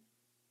it.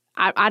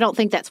 I don't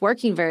think that's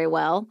working very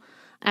well,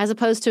 as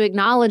opposed to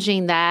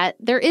acknowledging that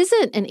there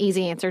isn't an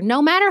easy answer.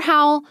 No matter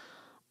how,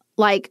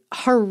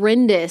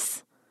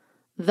 horrendous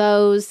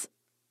those,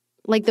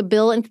 like the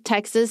bill in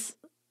Texas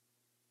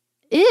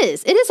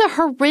is. It is a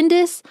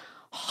horrendous,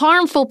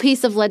 harmful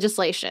piece of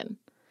legislation.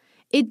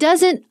 It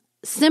doesn't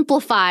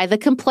simplify the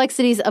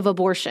complexities of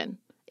abortion.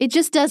 It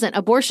just doesn't.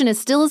 Abortion is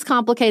still as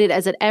complicated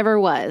as it ever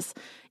was,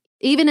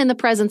 even in the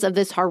presence of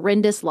this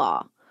horrendous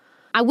law.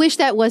 I wish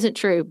that wasn't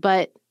true,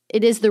 but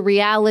it is the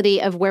reality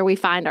of where we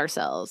find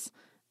ourselves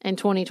in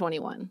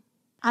 2021.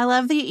 I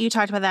love that you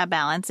talked about that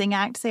balancing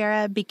act,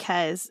 Sarah,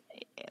 because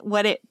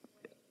what it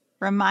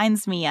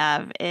reminds me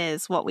of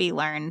is what we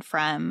learned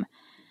from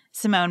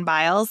Simone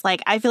Biles.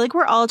 Like, I feel like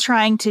we're all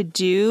trying to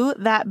do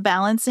that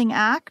balancing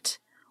act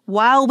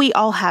while we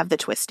all have the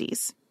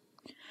twisties.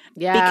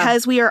 Yeah.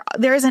 Because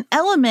there is an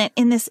element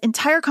in this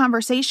entire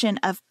conversation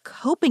of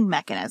coping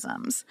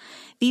mechanisms.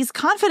 These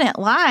confident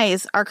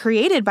lies are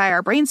created by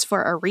our brains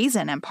for a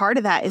reason. And part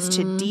of that is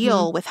to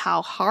deal with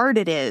how hard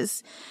it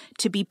is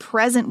to be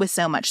present with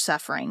so much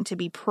suffering, to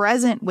be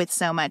present with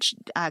so much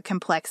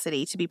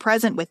complexity, to be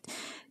present with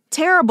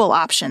terrible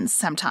options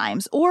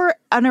sometimes, or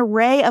an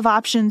array of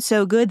options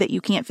so good that you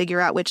can't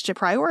figure out which to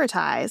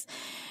prioritize.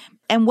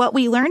 And what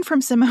we learned from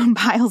Simone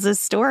Biles'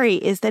 story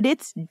is that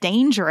it's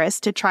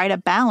dangerous to try to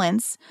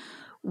balance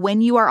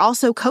when you are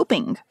also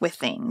coping with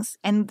things.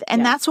 And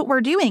that's what we're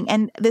doing.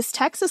 And this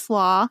Texas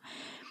law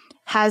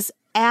has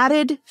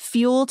added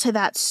fuel to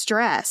that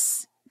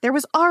stress. There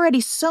was already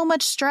so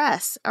much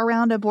stress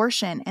around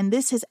abortion, and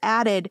this has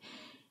added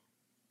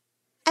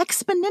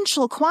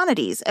exponential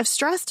quantities of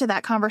stress to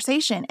that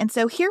conversation. And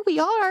so here we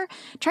are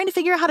trying to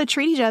figure out how to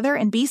treat each other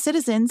and be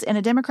citizens in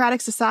a democratic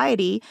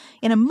society,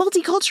 in a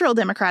multicultural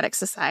democratic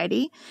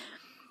society,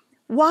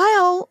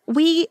 while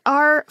we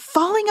are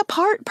falling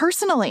apart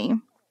personally.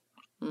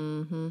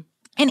 Mm-hmm.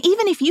 And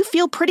even if you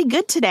feel pretty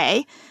good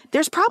today,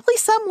 there's probably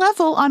some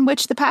level on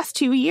which the past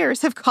 2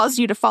 years have caused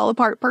you to fall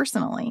apart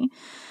personally.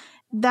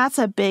 That's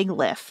a big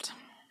lift.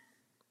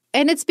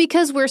 And it's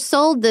because we're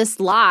sold this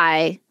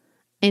lie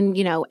in,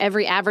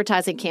 every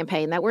advertising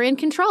campaign that we're in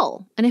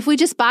control. And if we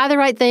just buy the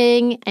right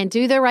thing and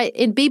do the right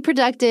and be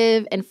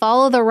productive and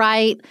follow the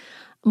right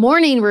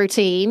morning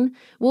routine,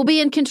 we'll be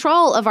in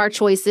control of our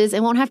choices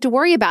and won't have to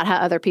worry about how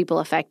other people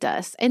affect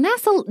us. And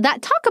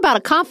that talk about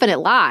a confident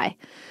lie.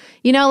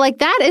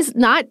 That is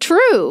not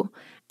true.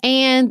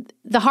 And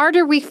the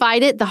harder we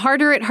fight it, the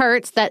harder it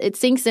hurts that it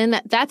sinks in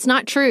that that's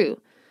not true.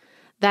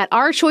 That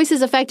our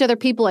choices affect other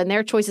people and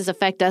their choices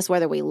affect us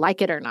whether we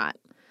like it or not.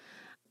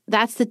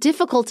 That's the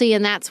difficulty,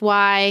 and that's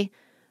why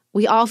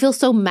we all feel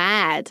so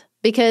mad,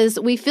 because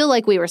we feel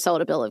like we were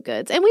sold a bill of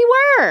goods, and we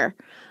were,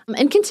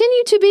 and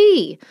continue to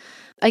be.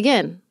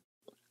 Again,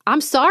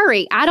 I'm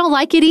sorry, I don't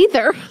like it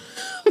either,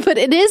 but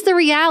it is the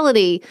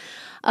reality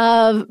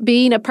of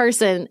being a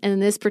person in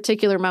this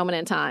particular moment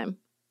in time.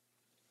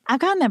 I've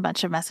gotten a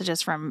bunch of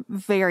messages from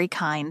very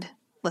kind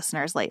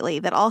listeners lately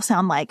that all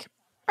sound like,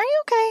 "Are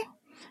you okay?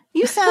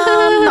 You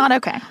sound not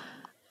okay.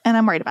 And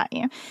I'm worried about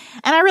you."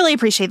 And I really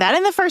appreciate that.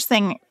 And the first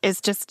thing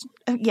is just,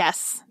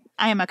 yes,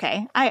 I am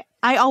okay. I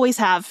always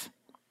have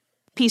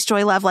peace,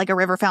 joy, love like a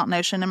river, fountain,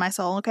 ocean in my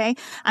soul, okay?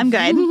 I'm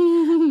good.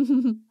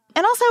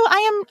 And also,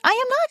 I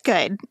am not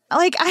good.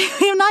 I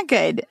am not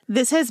good.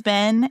 This has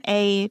been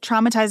a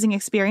traumatizing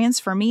experience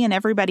for me and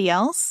everybody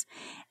else.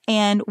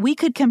 And we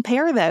could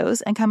compare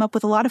those and come up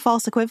with a lot of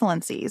false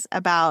equivalencies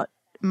about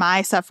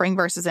my suffering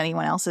versus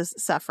anyone else's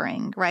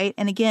suffering, right?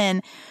 And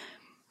again,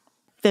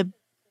 the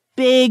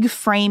big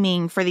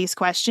framing for these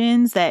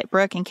questions that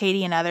Brooke and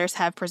Katie and others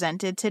have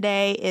presented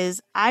today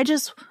is I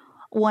just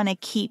want to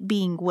keep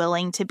being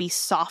willing to be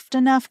soft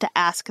enough to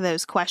ask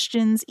those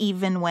questions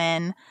even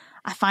when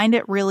I find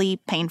it really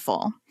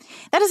painful.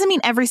 That doesn't mean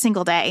every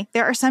single day.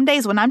 There are some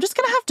days when I'm just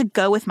going to have to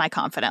go with my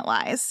confident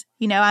lies.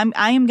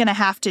 I am going to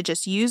have to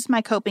just use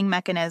my coping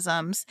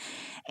mechanisms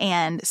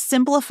and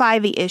simplify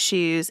the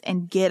issues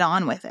and get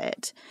on with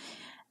it.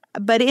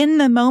 But in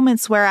the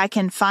moments where I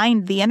can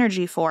find the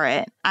energy for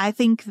it, I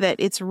think that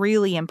it's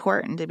really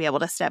important to be able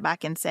to step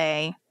back and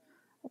say,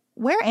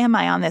 where am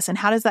I on this? And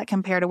how does that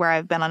compare to where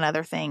I've been on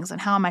other things? And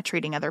how am I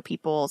treating other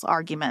people's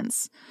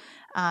arguments?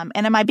 And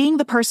am I being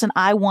the person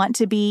I want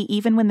to be,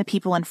 even when the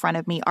people in front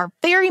of me are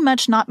very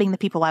much not being the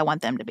people I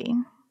want them to be?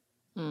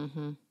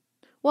 Mm-hmm.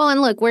 Well,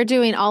 and look, we're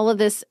doing all of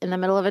this in the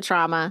middle of a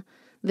trauma.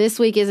 This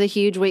week is a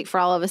huge week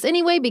for all of us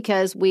anyway,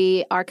 because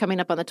we are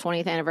coming up on the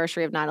 20th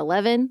anniversary of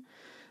 9/11.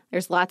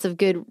 There's lots of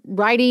good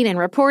writing and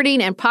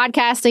reporting and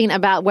podcasting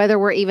about whether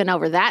we're even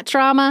over that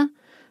trauma.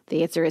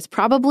 The answer is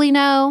probably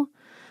no.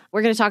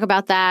 We're going to talk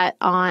about that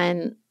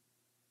on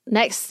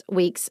next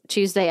week's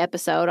Tuesday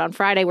episode. On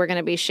Friday, we're going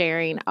to be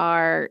sharing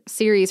our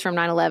series from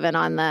 9/11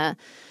 on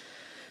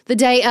the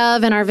day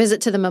of and our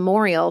visit to the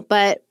memorial.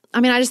 But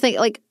I mean, I just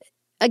think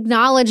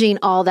acknowledging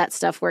all that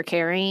stuff we're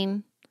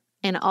carrying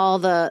and all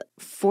the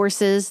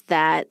forces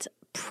that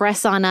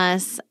press on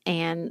us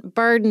and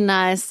burden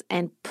us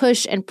and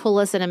push and pull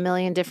us in a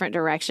million different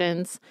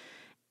directions,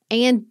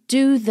 and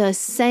do the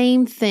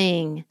same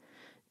thing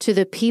to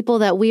the people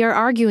that we are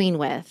arguing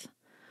with.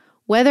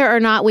 Whether or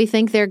not we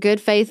think they're good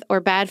faith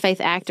or bad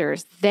faith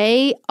actors,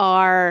 they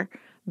are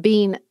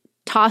being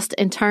tossed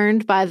and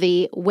turned by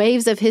the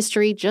waves of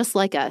history just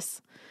like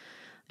us.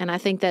 And I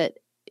think that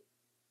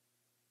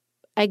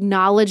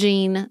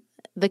acknowledging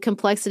the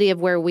complexity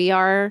of where we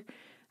are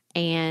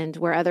and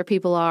where other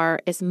people are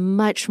is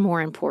much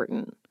more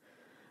important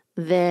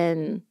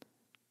than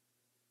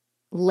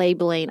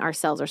labeling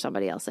ourselves or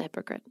somebody else a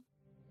hypocrite.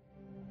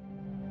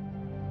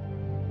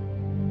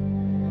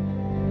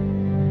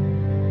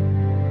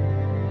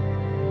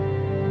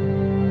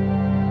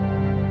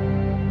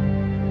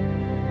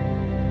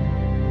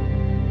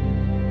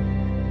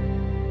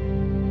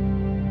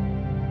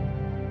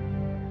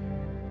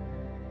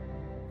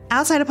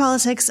 Outside of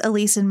politics,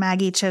 Elise and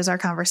Maggie chose our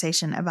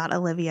conversation about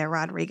Olivia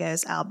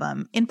Rodrigo's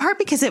album, in part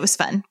because it was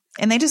fun,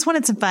 and they just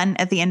wanted some fun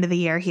at the end of the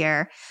year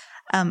here.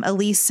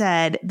 Elise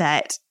said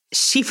that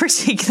she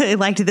particularly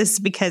liked this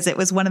because it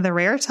was one of the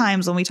rare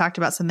times when we talked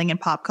about something in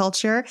pop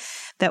culture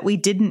that we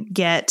didn't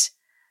get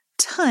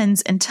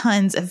tons and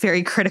tons of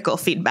very critical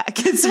feedback.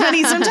 It's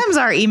funny. Sometimes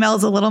our email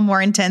is a little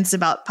more intense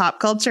about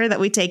pop culture that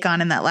we take on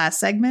in that last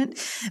segment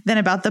than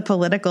about the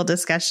political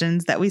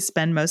discussions that we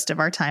spend most of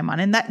our time on.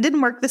 And that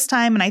didn't work this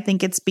time. And I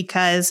think it's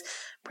because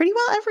pretty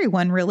well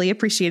everyone really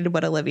appreciated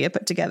what Olivia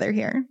put together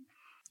here.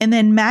 And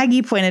then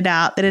Maggie pointed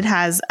out that it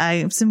has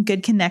some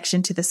good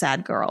connection to the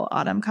Sad Girl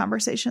Autumn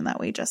conversation that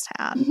we just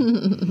had.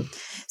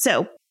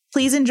 So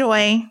please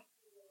enjoy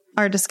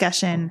our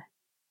discussion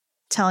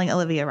telling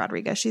Olivia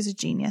Rodrigo she's a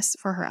genius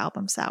for her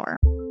album Sour.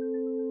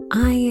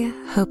 I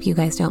hope you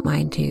guys don't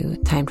mind to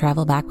time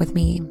travel back with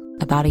me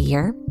about a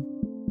year.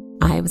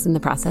 I was in the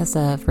process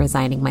of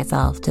resigning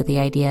myself to the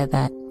idea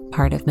that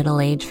part of middle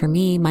age for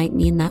me might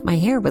mean that my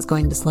hair was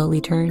going to slowly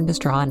turn to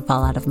straw and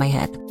fall out of my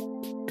head.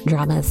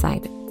 Drama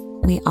aside,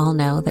 we all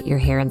know that your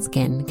hair and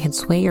skin can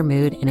sway your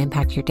mood and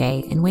impact your day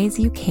in ways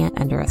you can't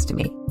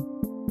underestimate.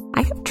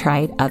 I have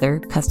tried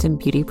other custom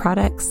beauty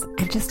products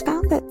and just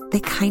found that they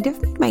kind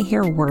of made my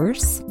hair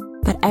worse.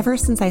 But ever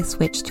since I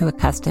switched to a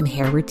custom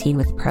hair routine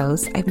with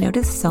Prose, I've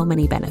noticed so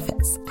many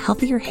benefits.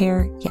 Healthier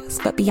hair, yes,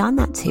 but beyond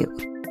that too.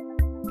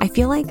 I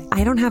feel like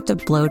I don't have to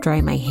blow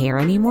dry my hair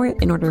anymore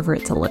in order for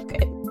it to look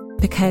good,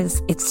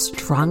 because it's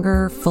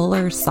stronger,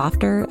 fuller,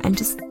 softer, and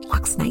just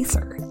looks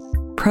nicer.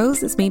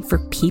 Prose is made for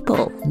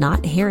people,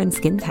 not hair and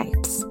skin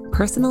types.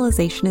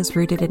 Personalization is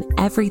rooted in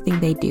everything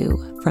they do,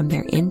 from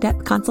their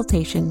in-depth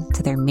consultation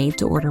to their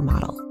made-to-order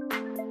model.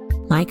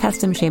 My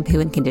custom shampoo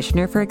and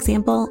conditioner, for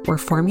example, were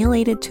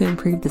formulated to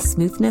improve the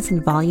smoothness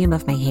and volume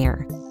of my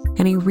hair.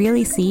 And I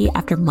really see,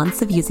 after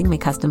months of using my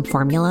custom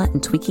formula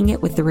and tweaking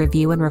it with the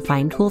Review and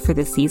Refine tool for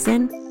this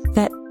season,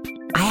 that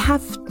I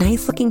have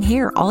nice-looking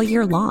hair all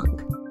year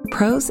long.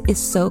 Prose is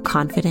so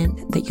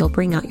confident that you'll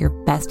bring out your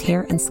best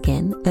hair and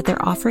skin that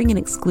they're offering an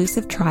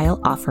exclusive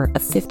trial offer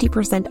of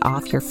 50%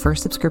 off your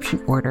first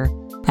subscription order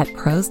at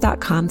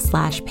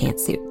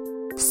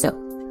prose.com/pantsuit. So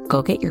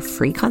go get your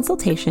free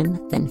consultation,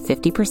 then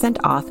 50%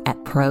 off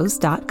at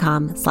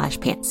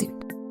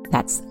prose.com/pantsuit.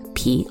 That's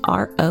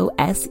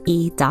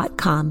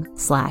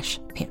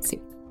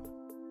prose.com/pantsuit.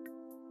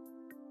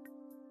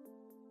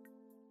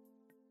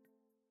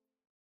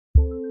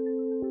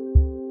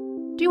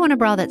 Do you want a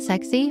bra that's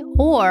sexy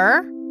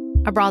or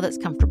a bra that's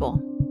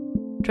comfortable?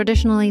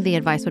 Traditionally, the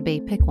advice would be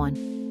pick one.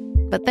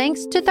 But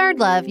thanks to Third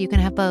Love, you can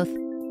have both.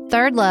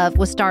 Third Love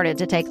was started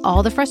to take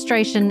all the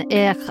frustration,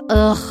 out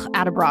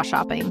of bra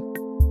shopping.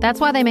 That's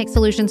why they make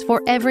solutions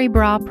for every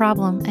bra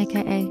problem,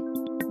 aka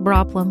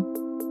Braplum.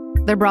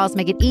 Their bras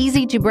make it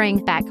easy to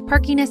bring back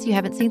perkiness you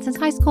haven't seen since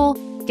high school,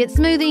 get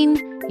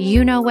smoothing,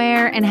 you know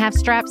where, and have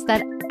straps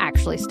that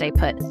actually stay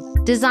put.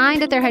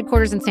 Designed at their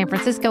headquarters in San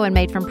Francisco and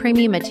made from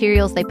premium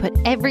materials, they put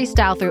every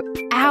style through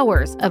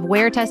hours of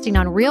wear testing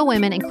on real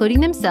women,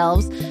 including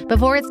themselves,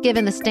 before it's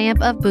given the stamp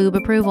of boob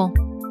approval.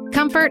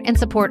 Comfort and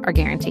support are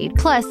guaranteed.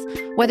 Plus,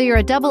 whether you're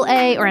a double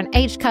A or an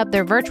H cup,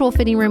 their virtual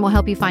fitting room will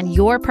help you find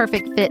your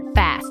perfect fit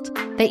fast.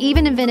 They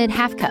even invented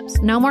half cups.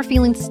 No more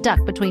feeling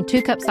stuck between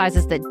 2 cup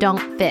sizes that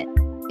don't fit.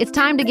 It's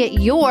time to get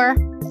your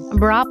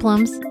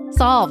braplums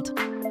solved.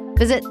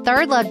 Visit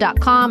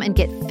thirdlove.com and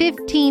get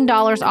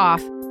 $15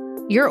 off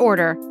your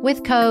order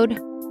with code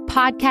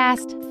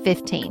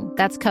PODCAST15.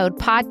 That's code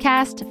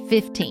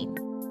PODCAST15.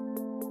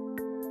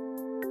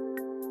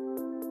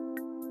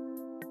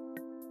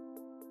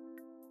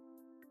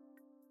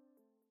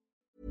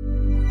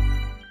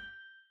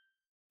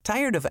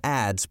 Tired of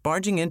ads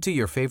barging into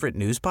your favorite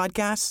news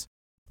podcasts?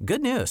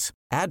 Good news.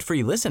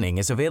 Ad-free listening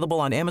is available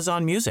on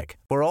Amazon Music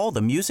for all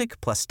the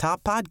music plus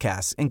top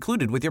podcasts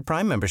included with your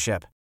Prime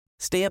membership.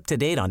 Stay up to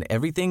date on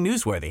everything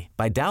newsworthy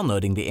by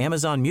downloading the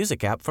Amazon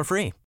Music app for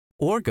free.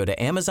 Or go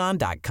to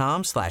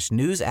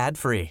amazon.com/news ad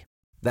free.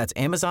 That's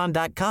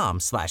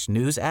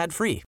amazon.com/news ad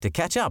free to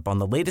catch up on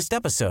the latest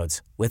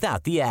episodes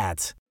without the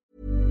ads.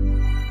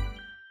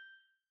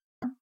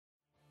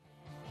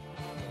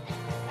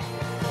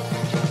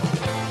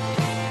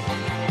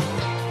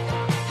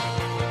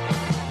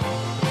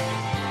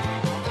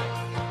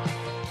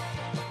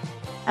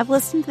 I've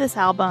listened to this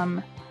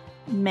album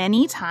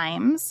many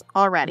times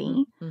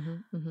already.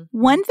 Mm-hmm.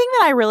 One thing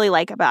that I really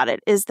like about it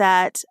is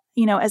that,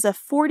 you know, as a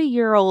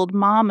 40-year-old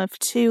mom of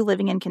 2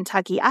 living in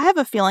Kentucky, I have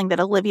a feeling that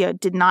Olivia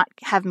did not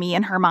have me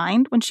in her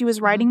mind when she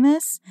was writing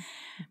this.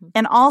 Mm-hmm.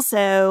 And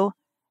also,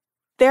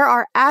 there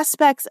are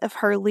aspects of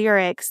her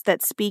lyrics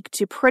that speak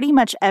to pretty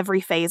much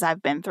every phase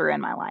I've been through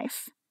in my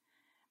life.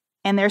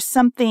 And there's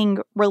something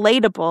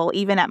relatable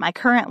even at my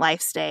current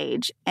life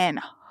stage. And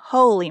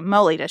holy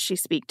moly, does she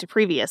speak to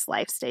previous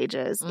life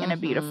stages in a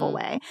beautiful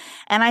way.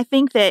 And I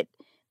think that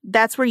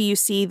that's where you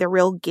see the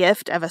real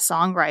gift of a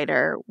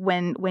songwriter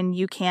when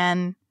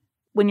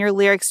your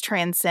lyrics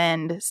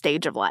transcend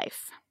stage of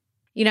life.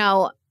 You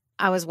know,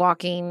 I was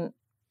walking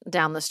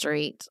down the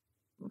street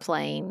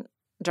playing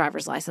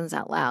Driver's License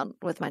out loud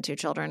with my 2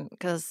 children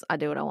because I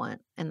do what I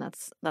want. And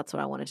that's what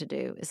I wanted to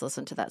do, is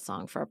listen to that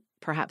song for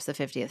perhaps the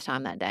 50th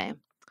time that day.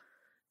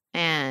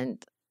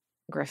 And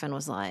Griffin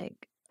was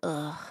like,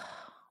 ugh,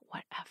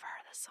 whatever,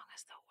 this song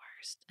is the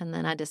worst. And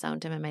then I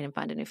disowned him and made him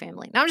find a new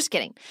family. No, I'm just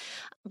kidding.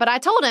 But I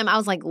told him, I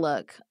was like,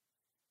 look,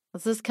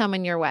 this is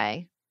coming your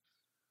way.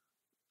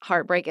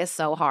 Heartbreak is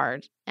so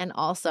hard and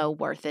also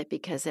worth it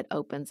because it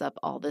opens up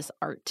all this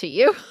art to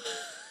you.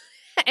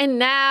 And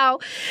now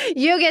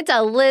you get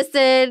to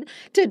listen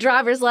to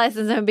Driver's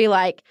License and be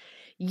like,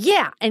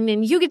 yeah. And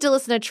then you get to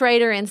listen to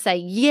Traitor and say,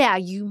 yeah,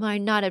 you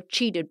might not have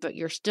cheated, but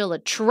you're still a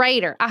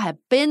traitor. I have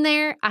been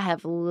there. I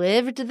have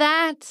lived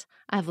that.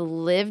 I've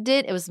lived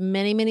it. It was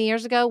many, many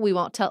years ago. We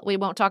won't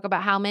talk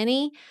about how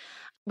many,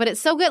 but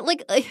it's so good.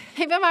 Like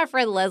even my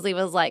friend Leslie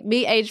was like,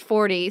 me age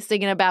 40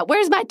 singing about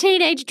where's my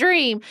teenage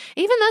dream.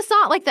 Even the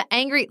song, like the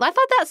angry, I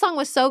thought that song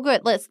was so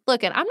good.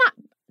 Look, I'm not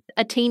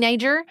a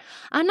teenager.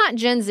 I'm not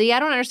Gen Z. I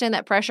don't understand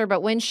that pressure.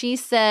 But when she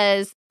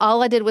says,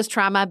 all I did was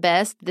try my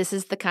best, this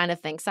is the kind of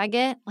thanks I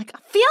get. Like, I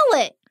feel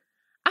it.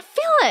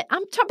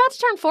 I'm about to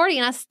turn 40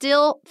 and I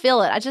still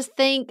feel it. I just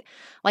think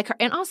like her.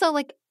 And also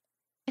like,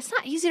 it's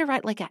not easy to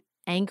write like an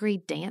angry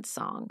dance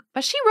song,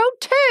 but she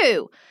wrote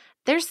 2.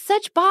 There's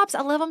such bops.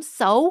 I love them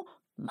so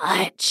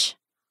much.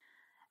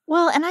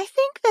 Well, and I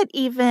think that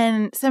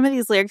even some of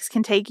these lyrics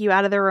can take you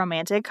out of the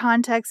romantic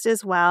context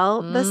as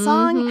well. The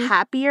song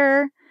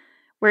Happier,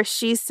 where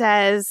she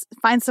says,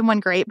 find someone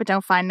great, but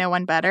don't find no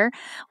one better.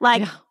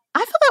 Like, I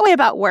feel that way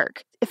about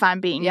work, if I'm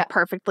being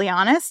perfectly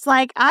honest.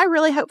 Like, I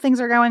really hope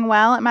things are going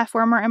well at my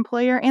former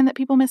employer and that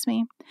people miss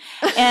me.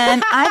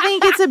 And I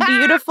think it's a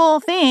beautiful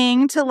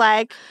thing to,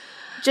 like,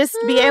 just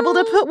be able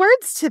to put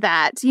words to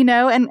that, you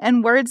know,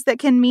 and words that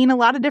can mean a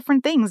lot of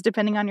different things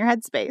depending on your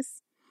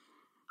headspace.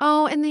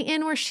 Oh, in the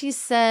end where she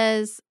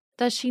says,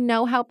 does she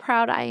know how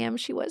proud I am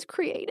she was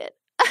created?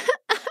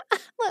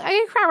 Look, I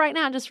can cry right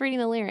now just reading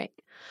the lyric.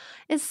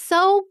 It's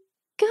so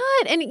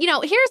good. And, you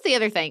know, here's the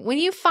other thing. When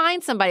you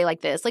find somebody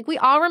like this, like we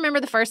all remember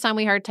the first time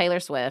we heard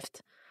Taylor Swift,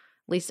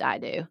 at least I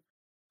do,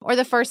 or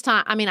the first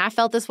time, I mean, I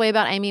felt this way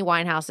about Amy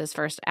Winehouse's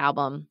first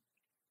album.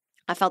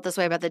 I felt this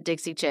way about the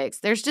Dixie Chicks.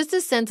 There's just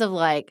a sense of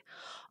like,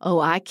 oh,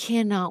 I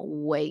cannot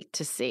wait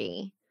to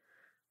see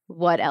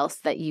what else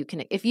that you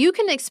can, if you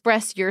can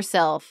express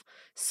yourself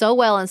so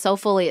well and so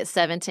fully at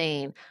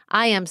 17,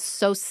 I am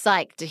so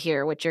psyched to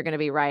hear what you're going to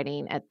be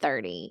writing at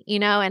 30, you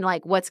know, and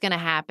like what's going to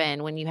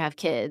happen when you have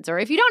kids or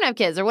if you don't have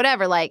kids or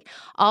whatever, like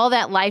all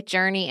that life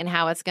journey and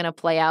how it's going to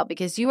play out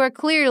because you are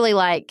clearly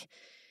like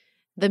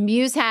the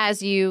muse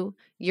has you.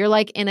 You're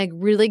like in a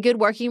really good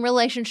working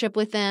relationship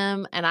with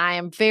them. And I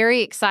am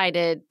very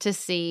excited to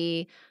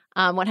see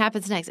what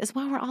happens next. It's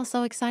why we're all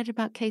so excited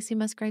about Kacey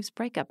Musgrave's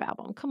breakup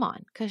album. Come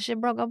on, because she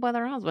broke up with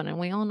her husband and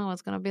we all know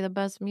it's going to be the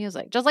best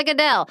music. Just like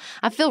Adele.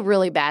 I feel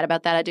really bad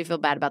about that. I do feel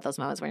bad about those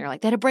moments when you're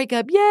like, they had a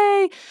breakup,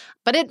 yay!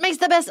 But it makes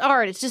the best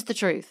art. It's just the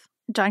truth.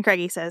 John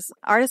Craigie says,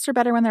 artists are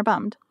better when they're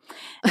bummed.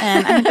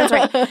 And I think that's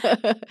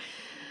right.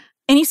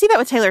 And you see that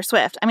with Taylor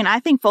Swift. I mean,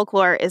 I think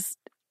Folklore is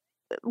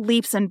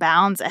leaps and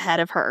bounds ahead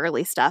of her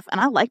early stuff.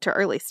 And I liked her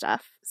early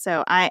stuff.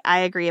 So I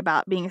agree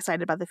about being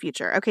excited about the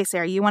future. Okay,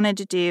 Sarah, you wanted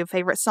to do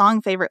favorite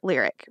song, favorite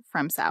lyric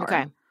from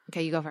Sour.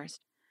 Okay, you go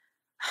first.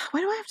 Why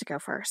do I have to go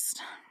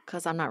first?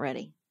 Because I'm not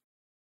ready.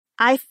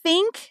 I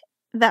think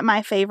that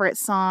my favorite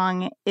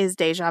song is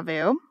Deja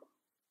Vu.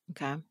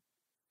 Okay.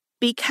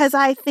 Because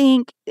I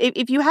think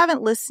if you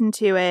haven't listened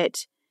to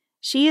it,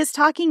 she is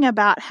talking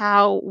about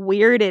how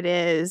weird it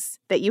is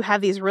that you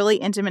have these really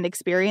intimate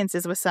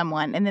experiences with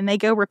someone and then they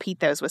go repeat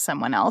those with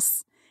someone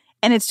else.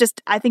 And it's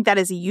just, I think that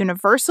is a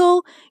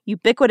universal,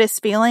 ubiquitous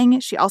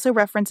feeling. She also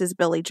references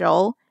Billy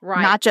Joel,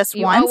 not just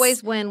once. You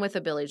always win with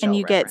a Billy Joel and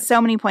you reference. Get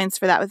so many points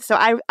for that. So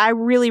I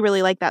really,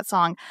 really like that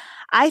song.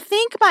 I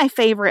think my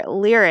favorite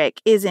lyric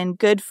is in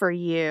Good For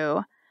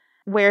You,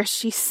 where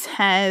she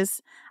says,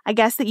 I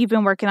guess that you've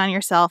been working on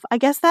yourself. I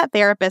guess that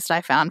therapist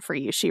I found for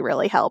you, she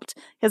really helped.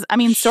 Because, I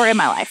mean, story of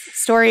my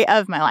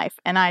life.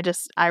 And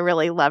I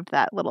really loved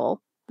that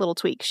little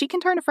tweak. She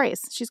can turn a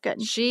phrase. She's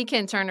good. She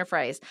can turn a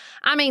phrase.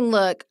 I mean,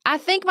 look, I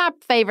think my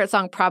favorite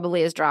song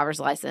probably is Driver's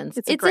License.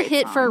 It's a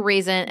hit song. For a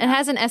reason. It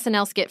has an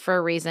SNL skit for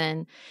a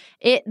reason.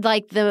 It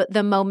like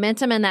the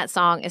momentum in that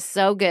song is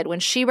so good. When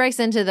she breaks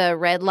into the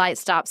red light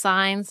stop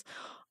signs,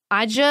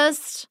 I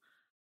just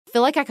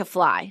feel like I could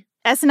fly.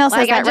 SNL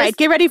says that right.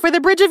 Get ready for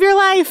the bridge of your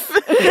life.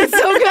 It's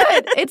so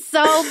good. It's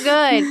so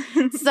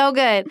good. So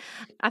good.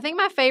 I think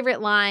my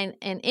favorite line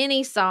in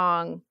any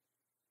song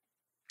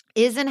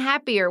is in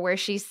Happier, where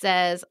she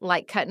says,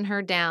 like, cutting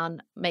her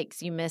down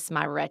makes you miss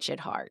my wretched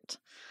heart.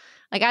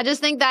 Like, I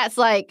just think that's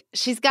like,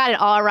 she's got it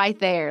all right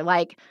there.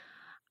 Like,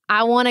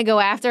 I want to go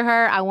after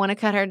her. I want to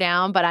cut her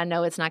down, but I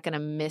know it's not going to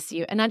miss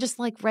you. And I just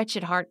like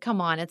wretched heart. Come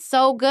on. It's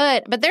so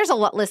good. But there's a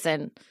lot.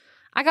 Listen,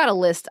 I got a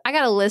list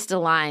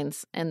of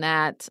lines in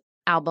that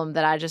album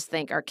that I just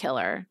think are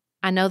killer.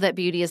 I know that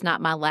beauty is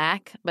not my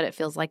lack, but it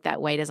feels like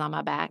that weight is on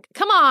my back.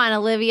 Come on,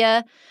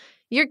 Olivia.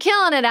 You're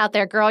killing it out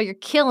there, girl. You're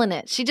killing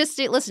it. She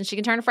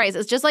can turn a phrase.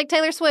 It's just like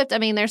Taylor Swift. I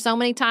mean, there's so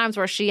many times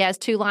where she has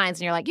 2 lines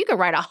and you're like, you could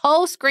write a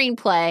whole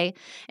screenplay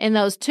in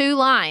those 2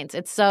 lines.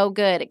 It's so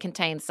good. It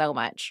contains so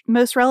much.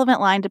 Most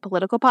relevant line to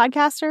political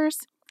podcasters,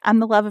 I'm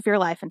the love of your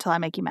life until I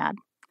make you mad.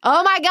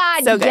 Oh my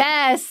God. So good.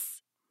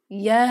 Yes.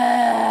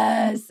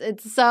 Yes.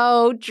 It's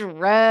so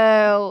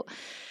true.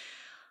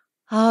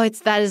 Oh,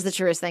 that is the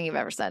truest thing you've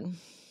ever said.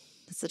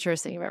 It's the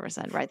truest thing you've ever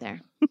said right there.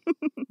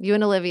 You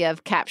and Olivia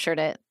have captured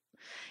it.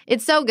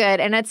 It's so good.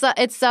 And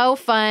it's so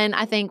fun,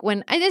 I think,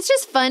 and it's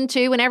just fun,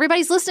 too, when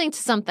everybody's listening to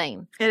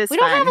something. It is We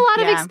don't fun. have a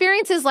lot of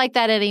experiences like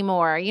that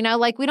anymore. You know,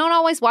 like, we don't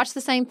always watch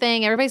the same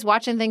thing. Everybody's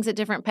watching things at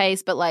different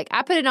pace. But, like,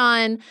 I put it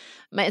on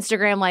my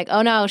Instagram, like,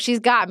 oh, no, she's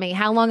got me.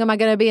 How long am I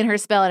going to be in her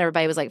spell? And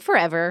everybody was like,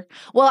 forever.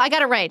 Well, I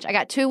got a range. I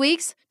got 2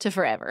 weeks to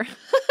forever.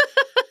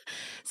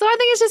 So I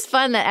think it's just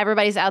fun that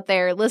everybody's out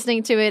there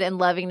listening to it and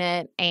loving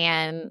it.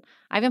 And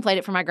I even played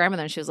it for my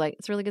grandmother, and she was like,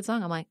 it's a really good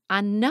song. I'm like,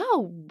 I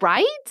know,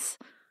 right?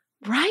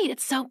 Right.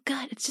 It's so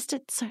good. It's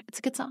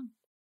a good song.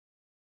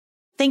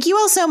 Thank you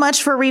all so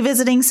much for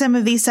revisiting some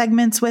of these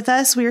segments with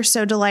us. We are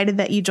so delighted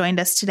that you joined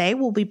us today.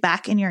 We'll be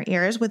back in your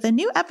ears with a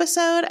new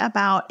episode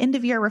about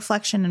end-of-year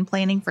reflection and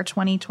planning for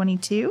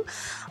 2022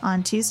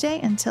 on Tuesday.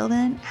 Until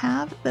then,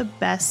 have the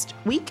best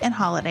week and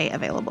holiday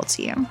available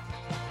to you.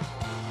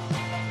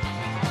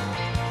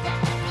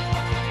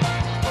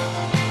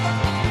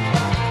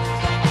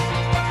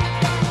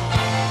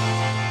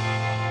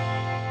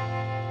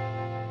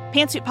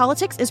 Pantsuit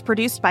Politics is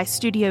produced by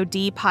Studio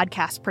D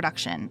Podcast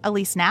Production.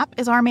 Elise Knapp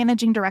is our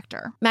managing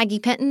director. Maggie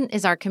Penton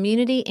is our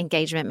community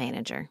engagement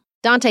manager.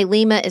 Dante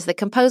Lima is the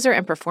composer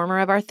and performer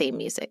of our theme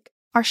music.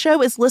 Our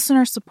show is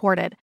listener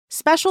supported.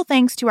 Special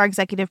thanks to our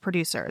executive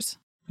producers: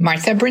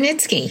 Martha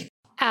Brunitsky,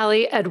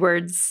 Allie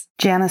Edwards,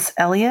 Janice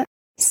Elliott,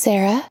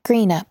 Sarah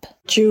Greenup,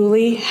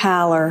 Julie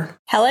Haller,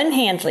 Helen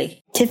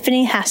Handley,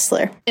 Tiffany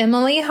Hassler,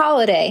 Emily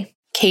Holiday,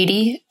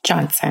 Katie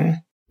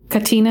Johnson,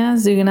 Katina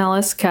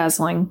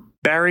Zuganellis-Kasling,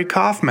 Barry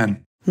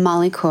Kaufman,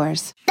 Molly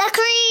Kors, The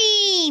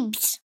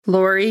Creeps,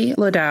 Lori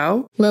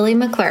Ladow, Lily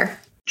McClure,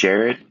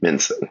 Jared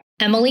Minson,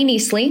 Emily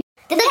Neasley,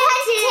 The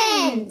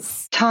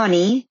Cousins,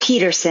 Tawny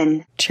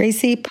Peterson,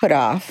 Tracy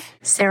Putoff,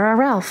 Sarah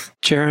Ralph,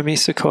 Jeremy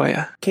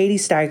Sequoia, Katie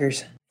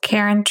Steigers,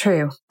 Karen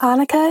True,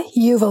 Annika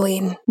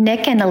Uvaline,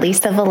 Nick and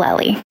Elisa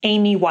Valelli,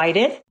 Amy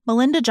Whited,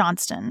 Melinda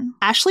Johnston,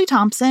 Ashley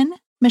Thompson,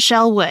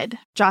 Michelle Wood,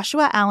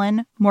 Joshua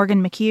Allen,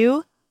 Morgan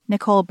McHugh,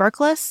 Nicole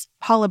Berkless,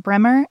 Paula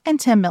Bremer, and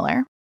Tim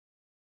Miller.